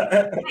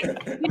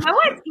to. You know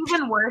what's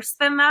even worse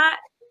than that?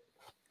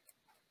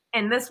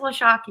 And this will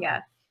shock you.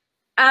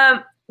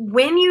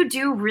 When you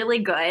do really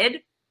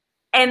good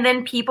and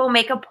then people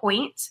make a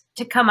point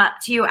to come up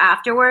to you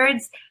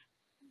afterwards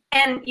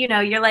and,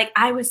 you're like,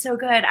 I was so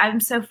good. I'm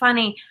so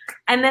funny.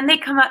 And then they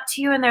come up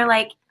to you and they're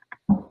like,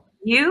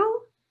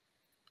 you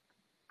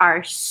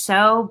are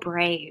so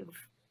brave.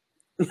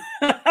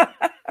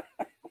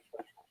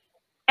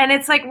 And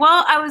it's like,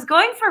 well, I was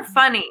going for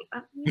funny.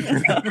 She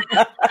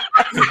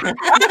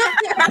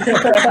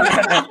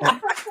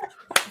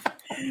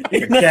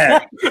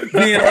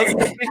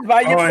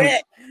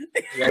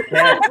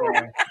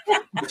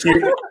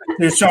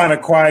was trying to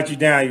quiet you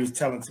down. You was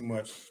telling too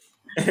much.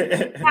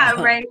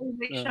 Yeah, right.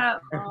 Shut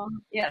up.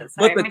 Yeah,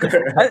 sorry.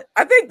 But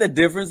I think the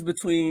difference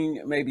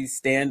between maybe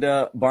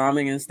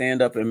bombing and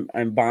stand-up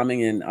and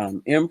bombing and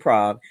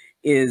improv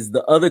is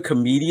the other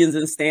comedians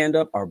in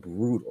stand-up are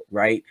brutal,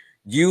 right?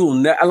 You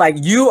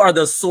are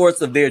the source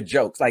of their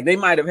jokes. Like, they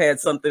might have had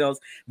something else,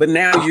 but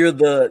now you're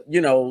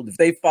if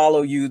they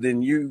follow you,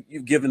 then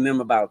you've given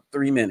them about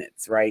 3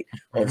 minutes, right,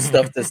 of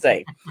stuff to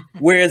say.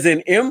 Whereas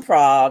in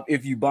improv,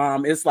 if you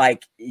bomb, it's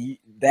like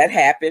that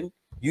happened.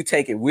 You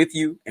take it with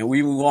you and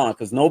we move on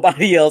because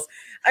nobody else,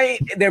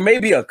 there may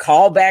be a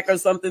callback or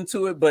something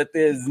to it, but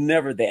there's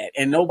never that.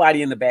 And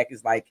nobody in the back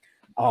is like,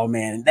 oh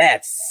man,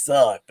 that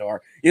sucked.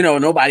 Or,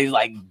 nobody's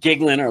like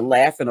giggling or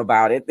laughing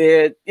about it.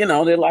 They're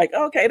like,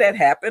 okay, that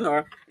happened.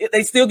 Or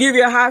they still give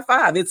you a high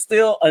five. It's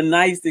still a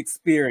nice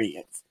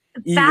experience,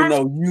 even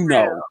though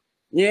true.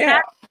 Yeah.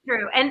 That's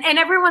true. And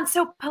everyone's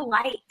so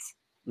polite.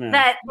 Yeah.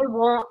 That they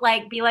won't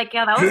be like,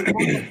 yeah, that was cool.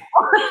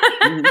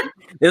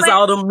 It's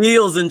all the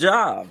meals and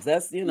jobs.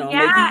 That's Yeah.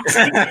 I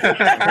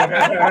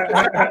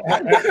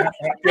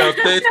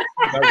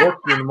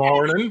worked in the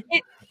morning.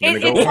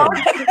 It's all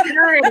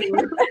security.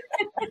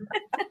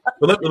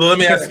 Let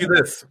me ask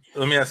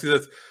you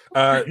this.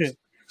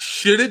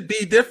 Should it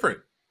be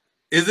different?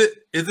 Is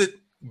it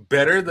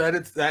better that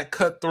it's that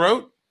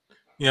cutthroat?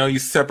 you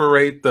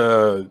separate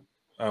the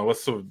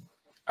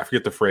I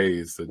forget the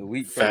phrase, the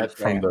wheat fat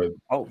from the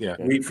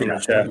wheat from the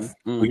chaff.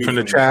 Wheat from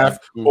the chaff,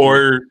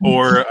 or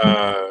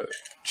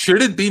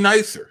should it be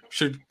nicer?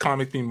 Should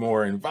comics be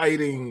more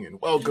inviting and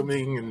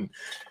welcoming and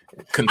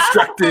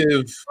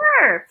constructive?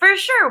 For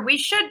sure. We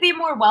should be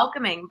more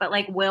welcoming, but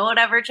like, will it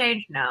ever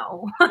change?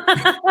 No.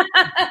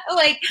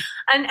 Like,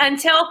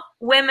 until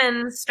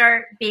women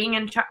start being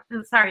in charge,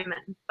 sorry,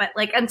 men, but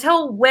like,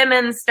 until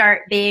women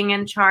start being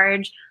in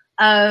charge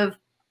of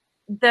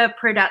the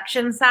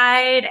production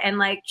side and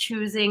like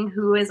choosing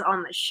who is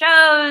on the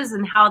shows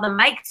and how the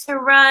mics are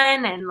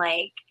run and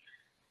like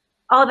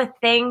all the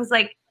things,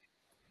 like,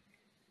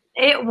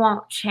 it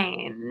won't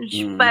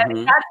change. But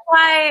that's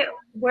why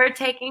we're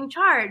taking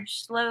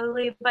charge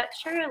slowly but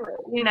surely.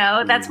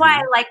 That's why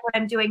I like what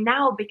I'm doing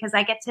now, because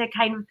I get to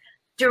kind of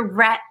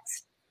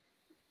direct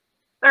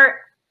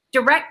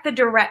the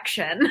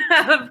direction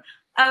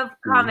of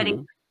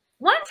comedy.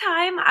 One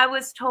time I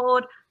was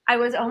told I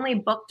was only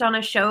booked on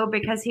a show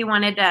because he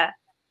wanted to.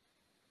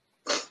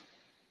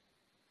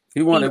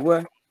 He wanted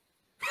what?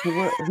 He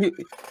wanted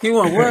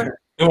what?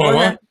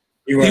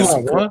 He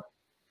wanted what?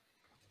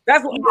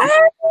 That's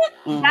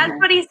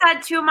what he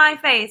said to my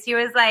face. He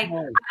was like,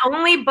 I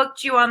only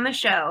booked you on the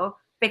show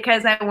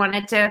because I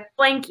wanted to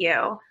blank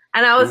you.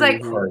 And I was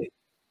like,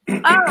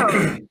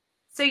 oh,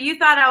 so you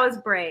thought I was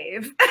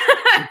brave.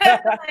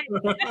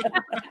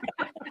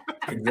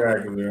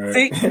 Exactly right.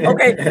 See,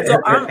 okay,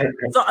 so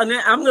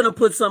I'm going to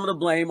put some of the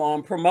blame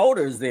on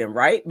promoters then,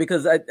 right?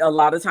 Because a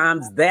lot of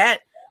times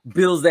that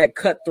builds that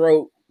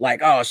cutthroat,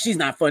 like, oh, she's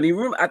not funny.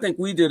 I think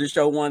we did a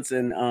show once,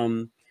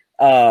 and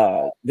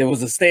there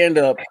was a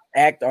stand-up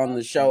act on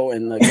the show,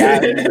 and the guy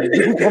who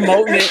was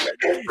promoting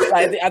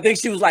it, I think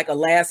she was like a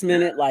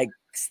last-minute like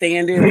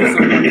stand-in or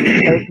something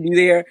to be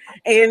there,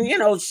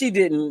 and she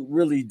didn't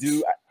really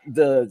do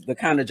the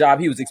kind of job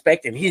he was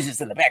expecting. He's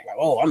just in the back like,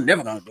 oh, I'm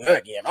never gonna do her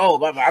again. Oh,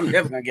 I'm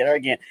never gonna get her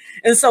again.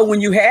 And so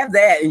when you have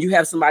that, and you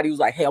have somebody who's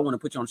like, hey, I want to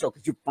put you on the show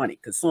because you're funny,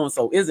 because so and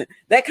so isn't,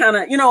 that kind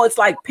of, it's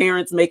like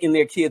parents making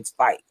their kids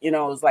fight.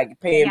 It's like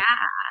playing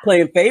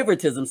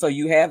favoritism. So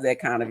you have that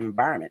kind of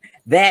environment.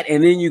 That,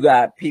 and then you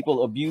got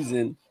people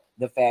abusing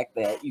the fact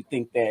that you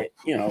think that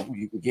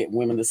you can get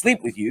women to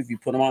sleep with you if you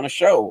put them on a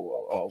show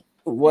or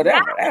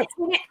whatever. Yeah,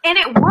 and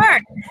it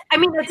worked. I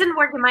mean, it didn't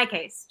work in my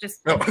case.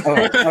 Just no. No.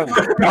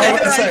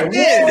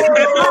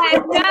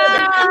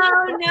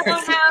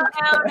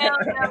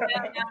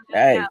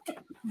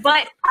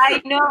 But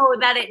I know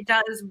that it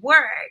does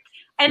work.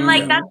 And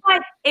like, that's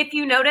why if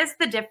you notice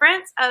the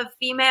difference of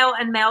female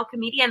and male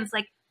comedians,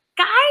 like,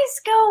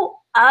 guys go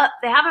up,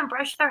 they haven't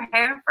brushed their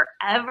hair in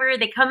forever.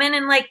 They come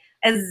in like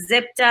a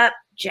zipped up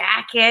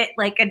jacket,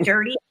 like a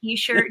dirty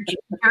t-shirt,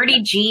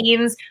 dirty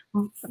jeans,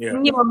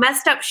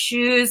 messed up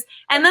shoes,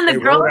 and then the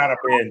girl out of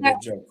bed,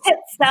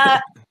 sits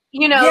up,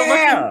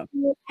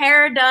 looking,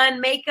 hair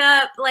done,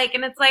 makeup, like,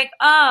 and it's like,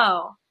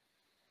 oh,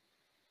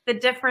 the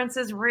difference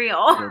is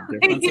real. The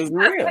difference is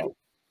real.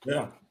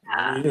 Yeah,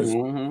 it is.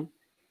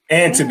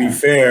 And to be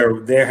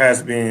fair, there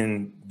has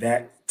been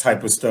that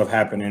type of stuff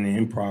happening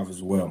in improv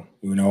as well.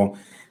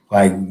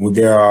 Like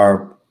there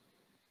are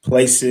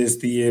places,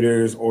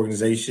 theaters,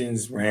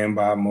 organizations ran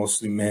by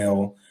mostly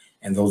male,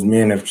 and those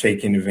men have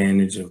taken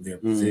advantage of their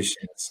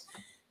positions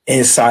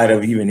inside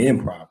of even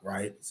improv,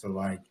 right? So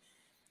like,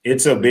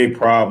 it's a big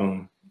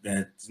problem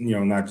that,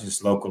 not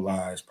just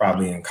localized,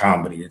 probably in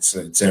comedy. It's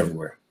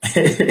everywhere.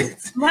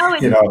 It's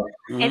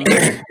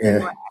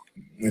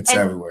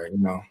everywhere,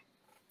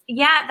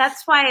 Yeah,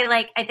 that's why,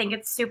 like, I think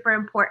it's super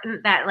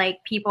important that,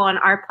 like, people on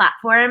our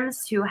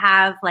platforms who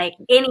have, like,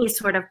 any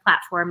sort of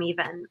platform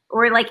even,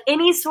 or, like,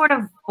 any sort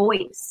of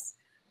voice.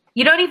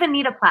 You don't even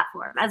need a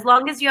platform. As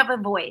long as you have a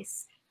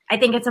voice, I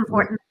think it's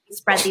important to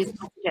spread these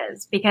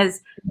messages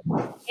because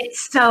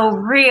it's so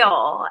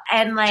real.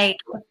 And, like,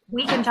 if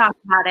we can talk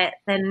about it,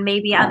 then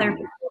maybe other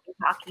people will be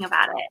talking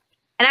about it.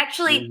 And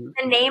actually,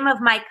 the name of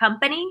my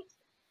company,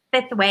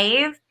 Fifth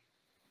Wave,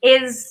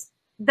 is...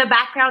 the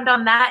background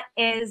on that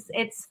is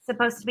it's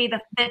supposed to be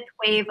the fifth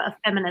wave of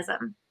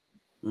feminism.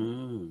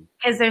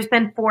 Because there's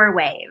been 4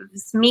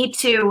 waves. Me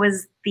Too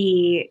was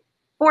the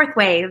 4th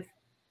wave.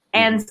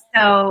 And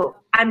so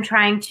I'm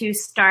trying to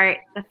start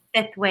the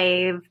 5th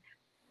wave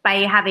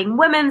by having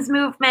women's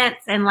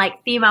movements and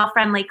like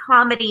female-friendly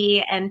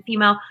comedy and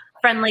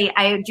female-friendly,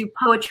 I do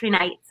poetry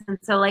nights. And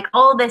so like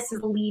all this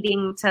is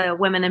leading to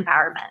women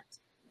empowerment.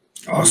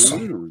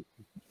 Awesome.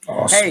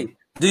 Hey,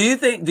 do you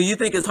think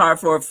it's hard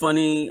for a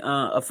funny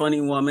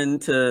woman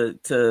to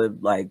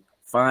like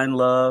find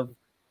love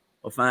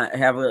or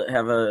have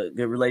a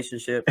good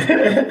relationship?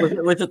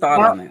 What's your thought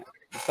on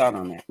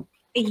that?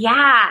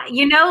 Yeah,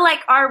 like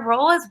our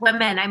role as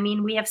women, I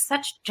mean, we have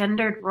such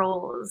gendered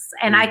roles,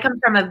 and I come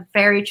from a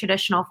very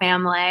traditional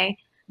family.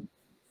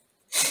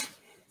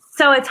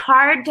 So it's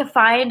hard to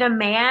find a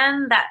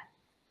man that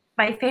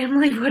my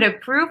family would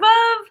approve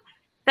of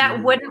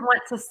that wouldn't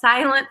want to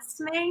silence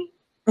me.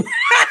 So,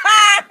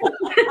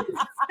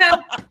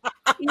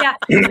 yeah.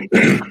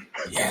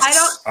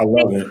 Yes, I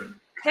love it.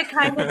 the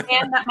kind of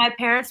man that my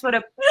parents would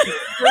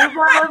approve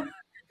of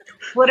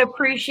would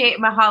appreciate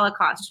my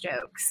Holocaust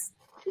jokes.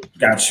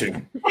 Got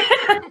you.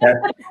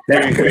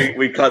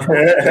 we cut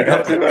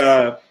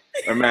to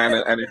a man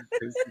and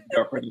his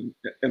girlfriend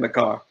in the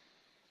car.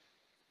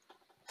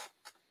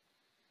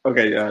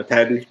 Okay,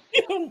 Teddy.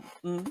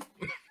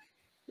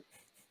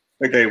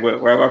 Okay,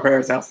 we're at my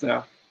parents' house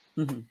now.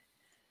 Mm-hmm.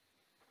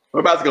 We're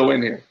about to go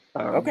in here.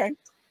 Okay.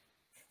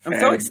 I'm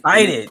so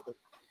excited.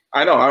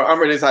 I know. I'm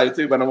really excited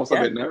too, but I'm also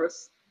a bit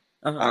nervous.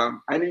 Uh-huh.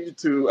 I need you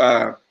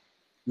to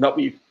not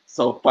be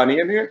so funny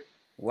in here.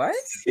 What?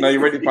 No,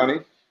 you're really funny.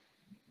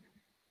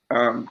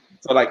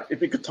 So, like,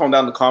 if you could tone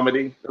down the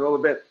comedy a little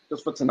bit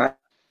just for tonight.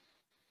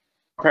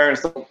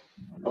 Parents don't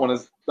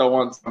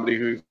want somebody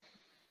who's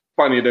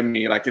funnier than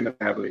me, like in the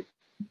family.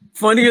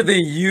 Funnier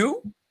than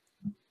you?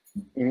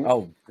 Mm-hmm.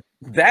 Oh,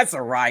 that's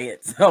a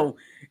riot. So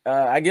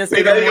I guess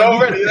they didn't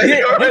want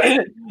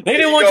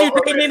you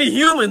taking any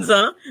humans,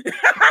 huh?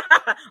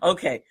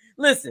 Okay,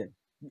 listen,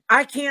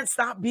 I can't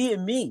stop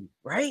being me,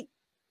 right?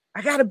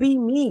 I gotta be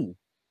me.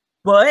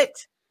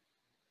 But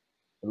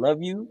I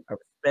love you, I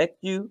respect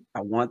you,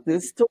 I want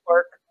this to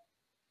work.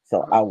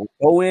 So I will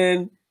go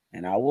in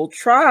and I will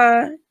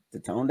try to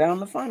tone down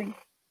the funny.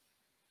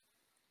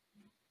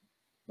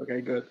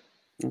 Okay, good.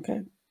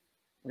 Okay.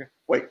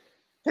 Wait,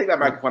 take that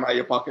microphone out of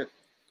your pocket.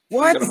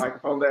 What? You got a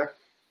microphone there?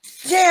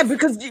 Yeah,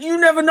 because you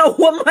never know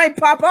what might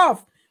pop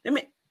off. I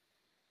mean,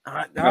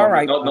 all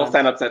right. No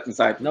stand-up sets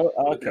inside. No.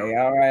 Okay.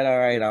 All right.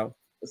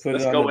 Let's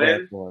go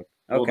in. Okay.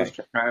 We'll just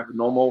try to have a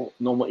normal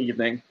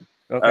evening.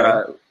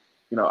 Okay.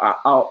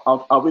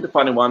 I'll be the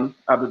funny one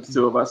out of the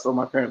two of us, so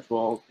my parents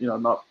will,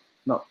 not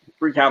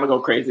freak out and go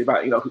crazy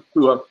about,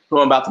 who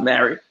I'm about to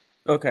marry.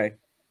 Okay.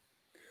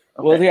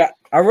 Well, yeah,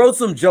 I wrote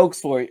some jokes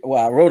for you.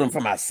 Well, I wrote them for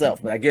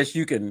myself, but I guess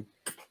you can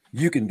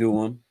do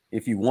them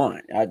if you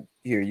want.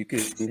 You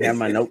can have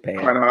my notepad.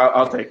 All right,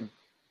 I'll take them.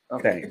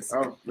 Thanks.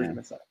 I'll read them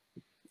aside.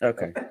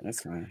 Okay,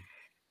 that's fine.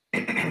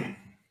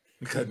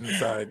 Cutting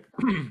aside.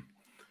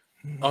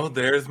 Oh,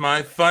 there's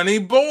my funny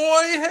boy.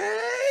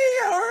 Hey,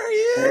 how are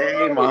you?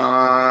 Hey,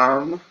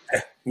 Mom.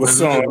 What's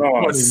going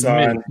on,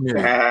 son?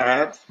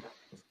 Dad.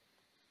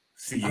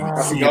 See you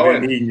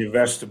been eating your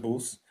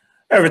vegetables.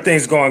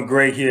 Everything's going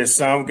great here,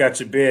 son. We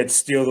got your bed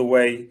still the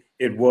way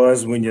it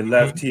was when you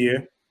left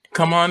here.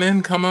 Come on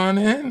in.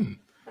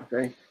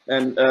 Okay.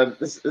 And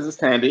this is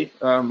Tandy,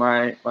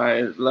 my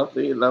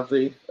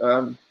lovely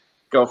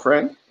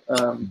girlfriend.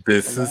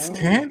 This is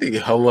Tandy.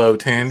 Hello,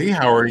 Tandy.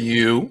 How are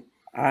you?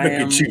 Look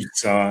at you,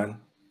 son.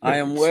 I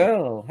am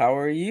well. How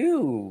are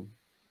you?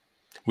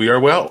 We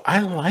are well. I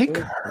like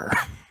her.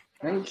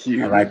 Thank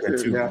you. I like her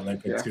too.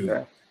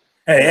 Yeah.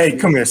 Hey,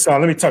 come here, son.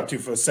 Let me talk to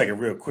you for a second,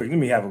 real quick. Let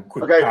me have a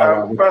quick. Okay,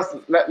 first,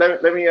 let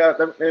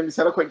me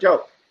set a quick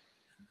joke.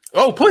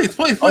 Oh, please.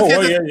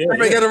 Yeah.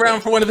 Get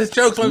around for one of his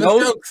jokes.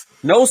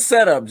 No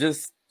setup,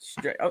 just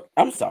straight. Oh,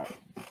 I'm sorry.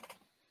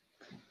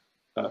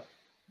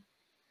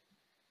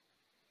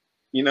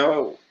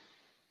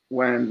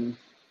 When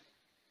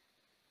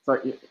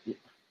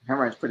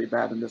handwriting's pretty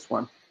bad in this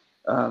one.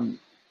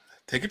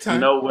 Take your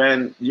time.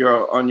 When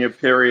you're on your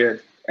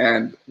period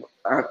and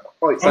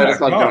that's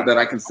not a joke that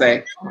I can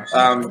say.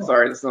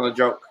 Sorry, that's not a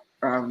joke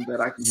that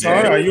I can say.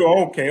 Sorry, are you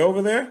okay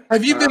over there?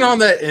 Have you been on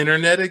the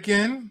internet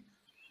again?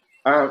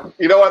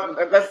 You know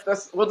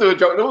what? We'll do a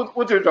joke.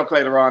 We'll do a joke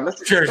later on.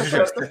 Sure.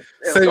 Save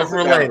it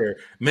for later.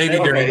 Maybe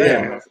during the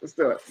day. Let's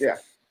do it. Yeah.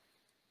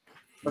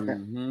 Okay.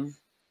 Mm-hmm.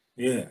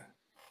 Yeah.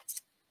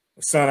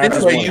 Son,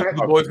 anyway, you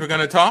boys were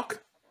gonna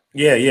talk.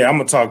 Yeah. I'm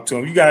gonna talk to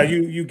him.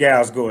 You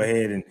gals go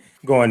ahead and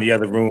go in the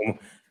other room.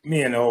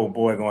 Me and the old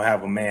boy gonna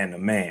have a man to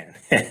man.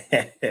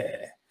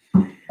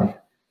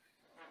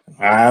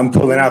 I'm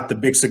pulling out the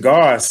big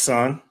cigars,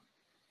 son.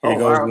 Here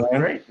goes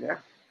one. Great. Yeah,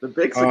 the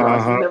big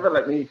cigars. You never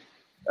let me,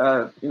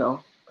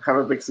 have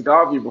a big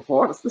cigar with you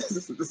before. This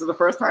is the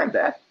first time,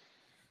 Dad.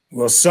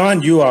 Well,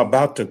 son, you are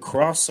about to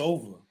cross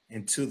over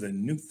into the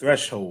new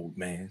threshold,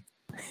 man.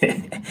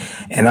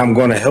 And I'm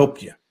gonna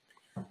help you.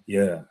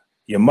 Yeah,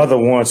 your mother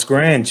wants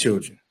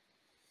grandchildren.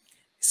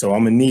 So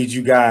I'm gonna need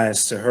you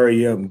guys to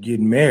hurry up and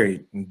get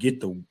married and get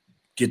the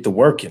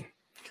working.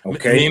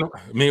 Okay.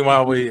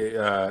 Meanwhile, we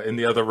in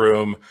the other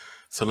room.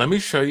 So let me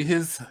show you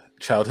his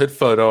childhood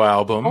photo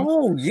album.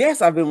 Oh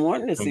yes, I've been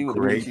wanting to see what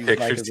great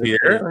pictures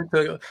here.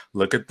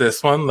 Look at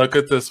this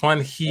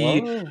one.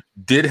 He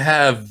did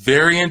have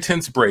very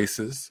intense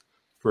braces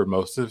for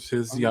most of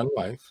his young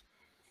life.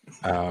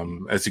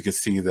 As you can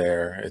see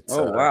there, it's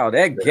wow,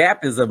 that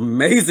gap is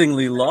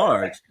amazingly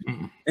large.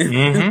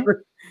 Mm-hmm.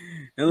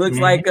 It looks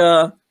like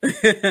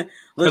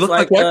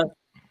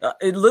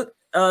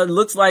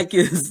looks like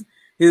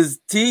his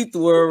teeth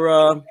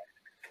were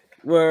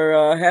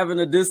having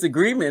a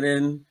disagreement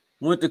and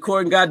went to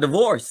court and got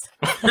divorced.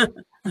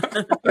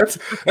 That's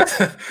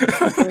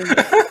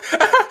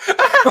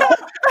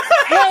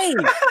Hey!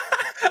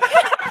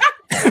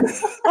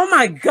 Oh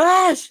my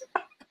gosh!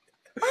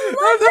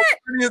 That's the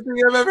funniest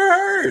thing I've ever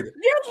heard.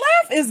 Your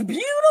laugh is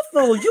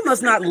beautiful. You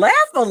must not laugh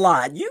a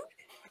lot.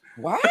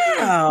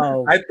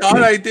 Wow. I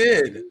thought I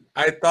did.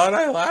 I thought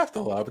I laughed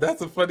a lot, but that's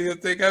the funniest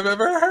thing I've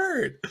ever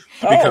heard.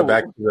 We come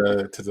back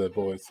to the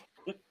boys.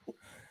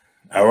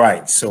 All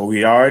right, so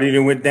we already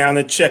went down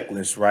the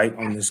checklist, right,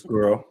 on this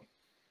girl.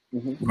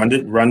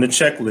 Mm-hmm. Run the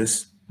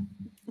checklist.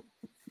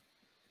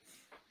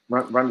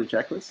 Run the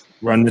checklist?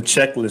 Run the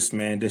checklist,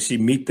 man. Does she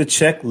meet the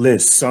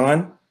checklist,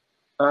 son?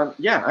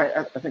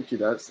 Yeah, I think she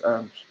does.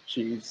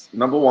 She's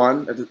number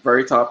one at the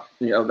very top,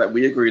 that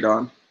we agreed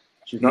on.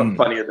 She's not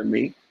funnier than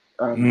me,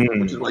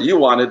 which is what you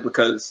wanted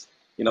because,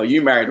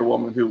 you married a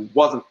woman who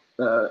wasn't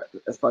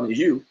as funny as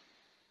you.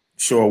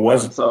 Sure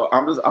wasn't. So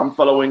I'm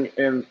following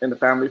in the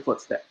family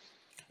footsteps.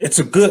 It's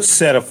a good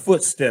set of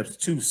footsteps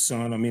too,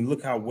 son. I mean,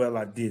 look how well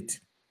I did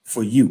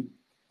for you.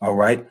 All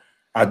right.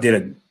 I did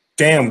a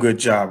damn good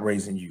job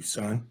raising you,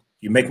 son.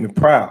 You make me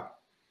proud.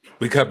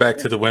 We cut back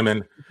to the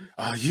women.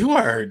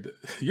 You're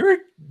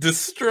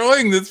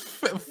destroying this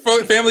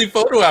family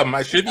photo album.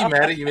 I should be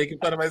mad at you making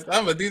fun of my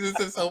son, but this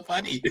is so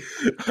funny.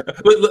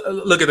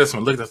 Look at this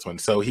one. Look at this one.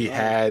 So he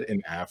had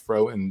an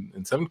afro in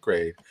 7th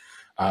grade.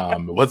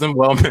 It wasn't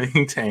well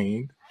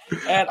maintained.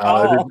 At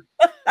all.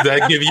 Did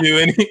that give you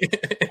any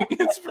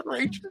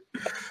inspiration?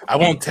 I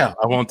won't tell.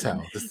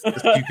 Just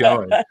keep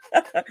going.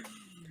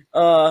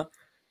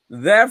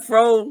 That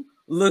fro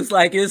looks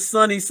like it's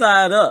sunny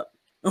side up.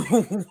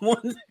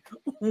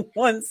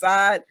 one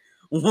side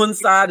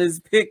is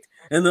picked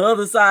and the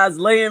other side's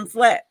laying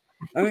flat.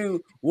 I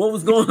mean, what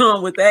was going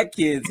on with that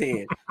kid's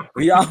head?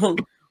 Were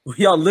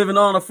y'all living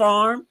on a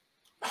farm?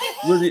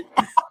 Was it?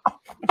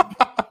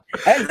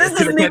 This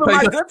isn't even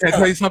my good stuff. Can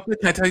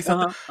I tell you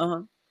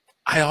something?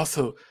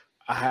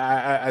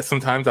 I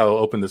sometimes I'll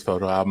open this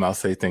photo album. I'll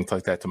say things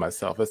like that to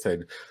myself. I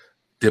said,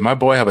 "Did my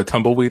boy have a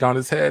tumbleweed on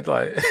his head?"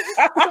 Like,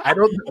 I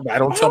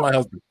don't tell my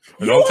husband.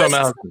 Don't tell my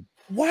husband.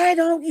 Why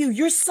don't you?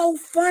 You're so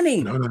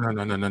funny. No.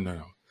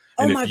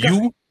 And if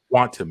you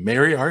want to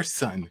marry our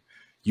son,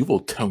 you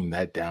will tone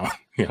that down,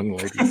 young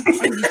lady.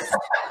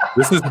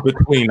 This is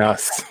between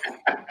us.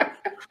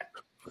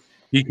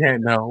 He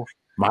can't know.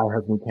 My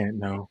husband can't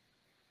know.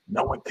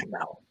 No one can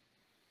know.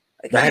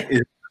 That is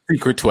the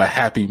secret to a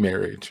happy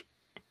marriage.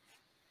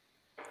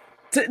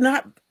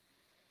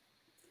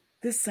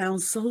 This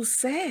sounds so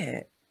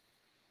sad.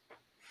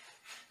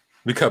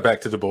 We cut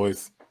back to the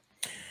boys.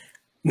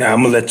 Now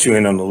I'm gonna let you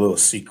in on a little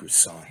secret,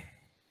 son.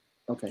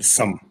 Okay. It's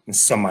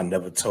some I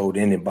never told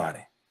anybody,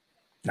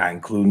 not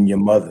including your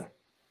mother.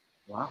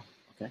 Wow.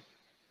 Okay.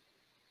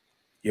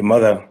 Your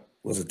mother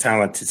was a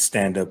talented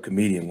stand-up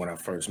comedian when I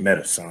first met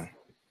her, son.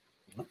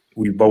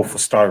 We both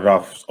started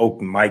off as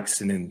open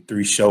mics, and in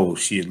 3 shows,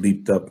 she had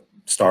leaped up,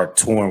 started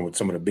touring with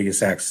some of the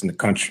biggest acts in the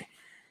country.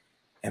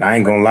 And I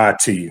ain't gonna lie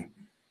to you,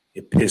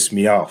 it pissed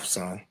me off,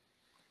 son.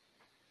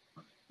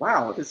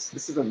 Wow, this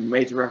is a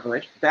major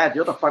revelation. Dad,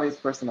 you're the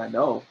funniest person I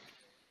know.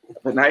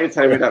 But now you're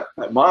telling me that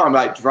mom,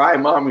 like dry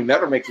mom who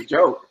never makes a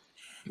joke,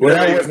 well,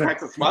 that even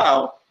cracks a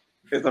smile,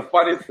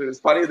 is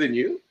funnier than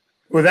you?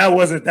 Well, that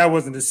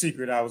wasn't the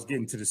secret. I was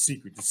getting to the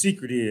secret. The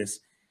secret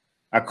is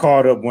I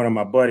called up one of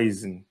my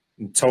buddies and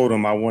told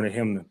him I wanted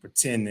him to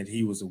pretend that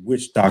he was a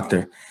witch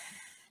doctor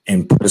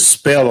and put a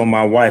spell on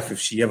my wife if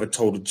she ever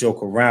told a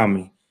joke around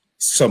me.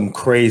 Something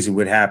crazy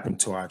would happen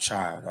to our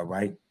child, all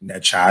right? And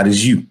that child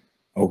is you,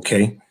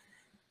 okay?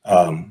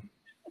 And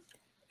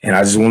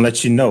I just want to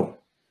let you know,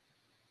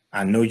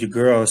 I know your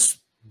girl is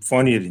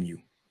funnier than you.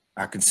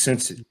 I can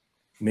sense it.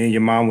 Me and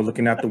your mom were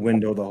looking out the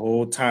window the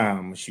whole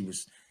time when she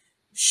was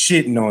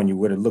shitting on you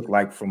what it looked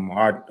like from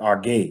our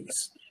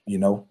gaze,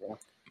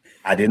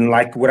 I didn't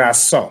like what I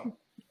saw.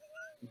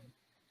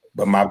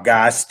 But my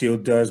guy still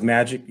does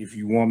magic. If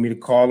you want me to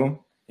call him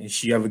and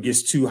she ever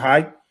gets too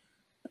hyped,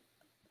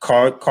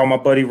 call my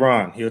buddy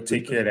Ron. He'll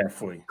take care of that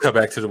for you. Come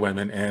back to the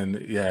women.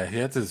 And yeah, he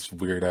had this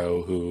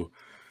weirdo who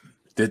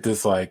did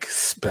this like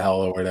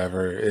spell or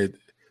whatever. It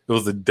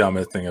was the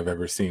dumbest thing I've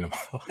ever seen in my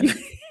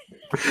life.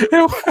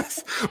 It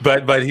was.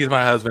 But he's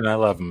my husband. I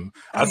love him.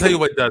 I'll tell you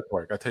what does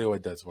work.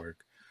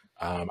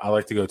 I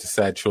like to go to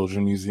sad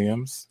children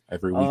museums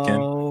every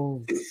weekend.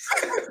 Oh.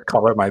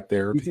 Call it my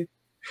therapy.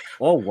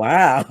 Oh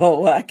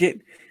wow! I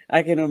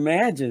can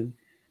imagine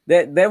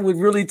that would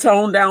really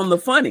tone down the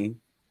funny.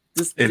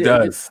 It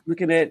does.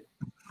 Looking at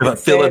if I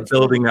feel it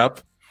building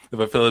up,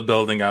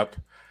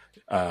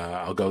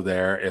 I'll go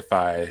there. If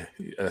I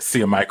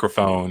see a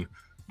microphone,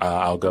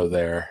 I'll go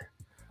there.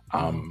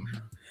 I'm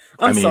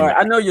sorry.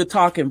 I know you're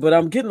talking, but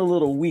I'm getting a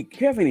little weak. Do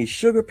you have any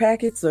sugar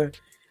packets or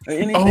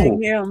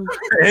anything here?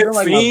 It's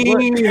like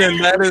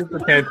and that is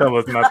the Can't Tell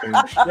Us Nothing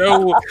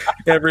show,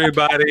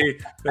 everybody.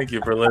 Thank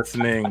you for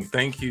listening.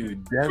 Thank you,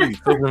 Debbie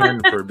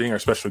Silverman, for being our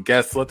special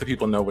guest. Let the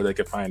people know where they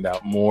can find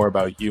out more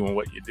about you and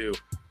what you do.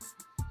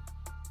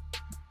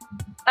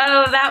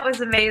 Oh, that was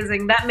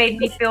amazing. That made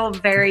me feel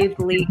very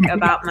bleak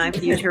about my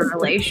future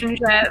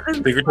relationship.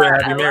 Secret to a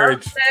happy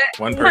marriage.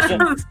 One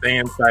person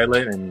staying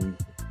silent and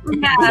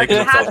making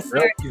themselves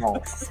real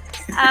small.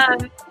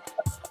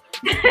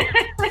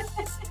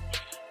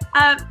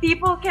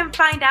 People can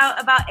find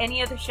out about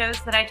any of the shows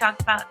that I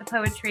talked about, the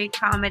poetry,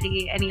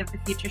 comedy, any of the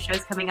future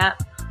shows coming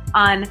up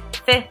on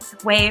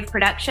Fifth Wave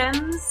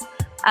Productions.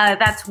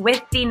 That's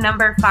with the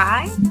number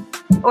 5.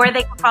 Or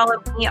they can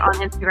follow me on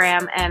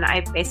Instagram, and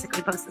I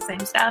basically post the same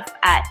stuff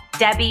at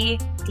Debbie,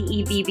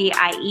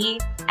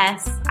 DEBBIESI,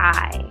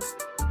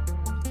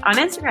 on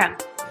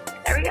Instagram.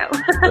 There we go.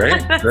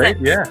 Great,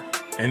 yeah.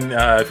 And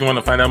if you want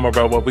to find out more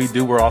about what we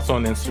do, we're also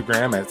on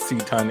Instagram at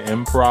CTON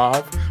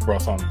Improv. We're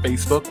also on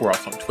Facebook. We're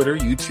also on Twitter,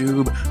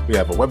 YouTube. We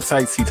have a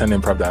website,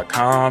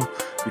 ctonimprov.com.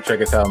 You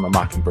check us out on the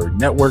Mockingbird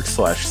Network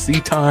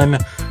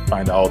 /CTON.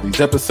 Find all these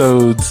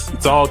episodes.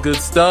 It's all good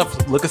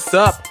stuff. Look us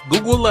up.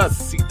 Google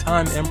us,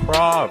 CTON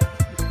Improv.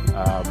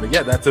 But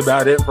yeah, that's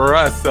about it for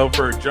us. So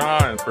for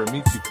John, for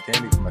Michi, for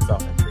Candy, for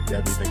myself, and for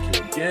Debbie, thank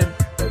you again.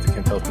 That's the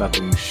Can't Tell Us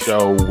Nothing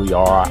show. We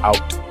are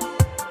out.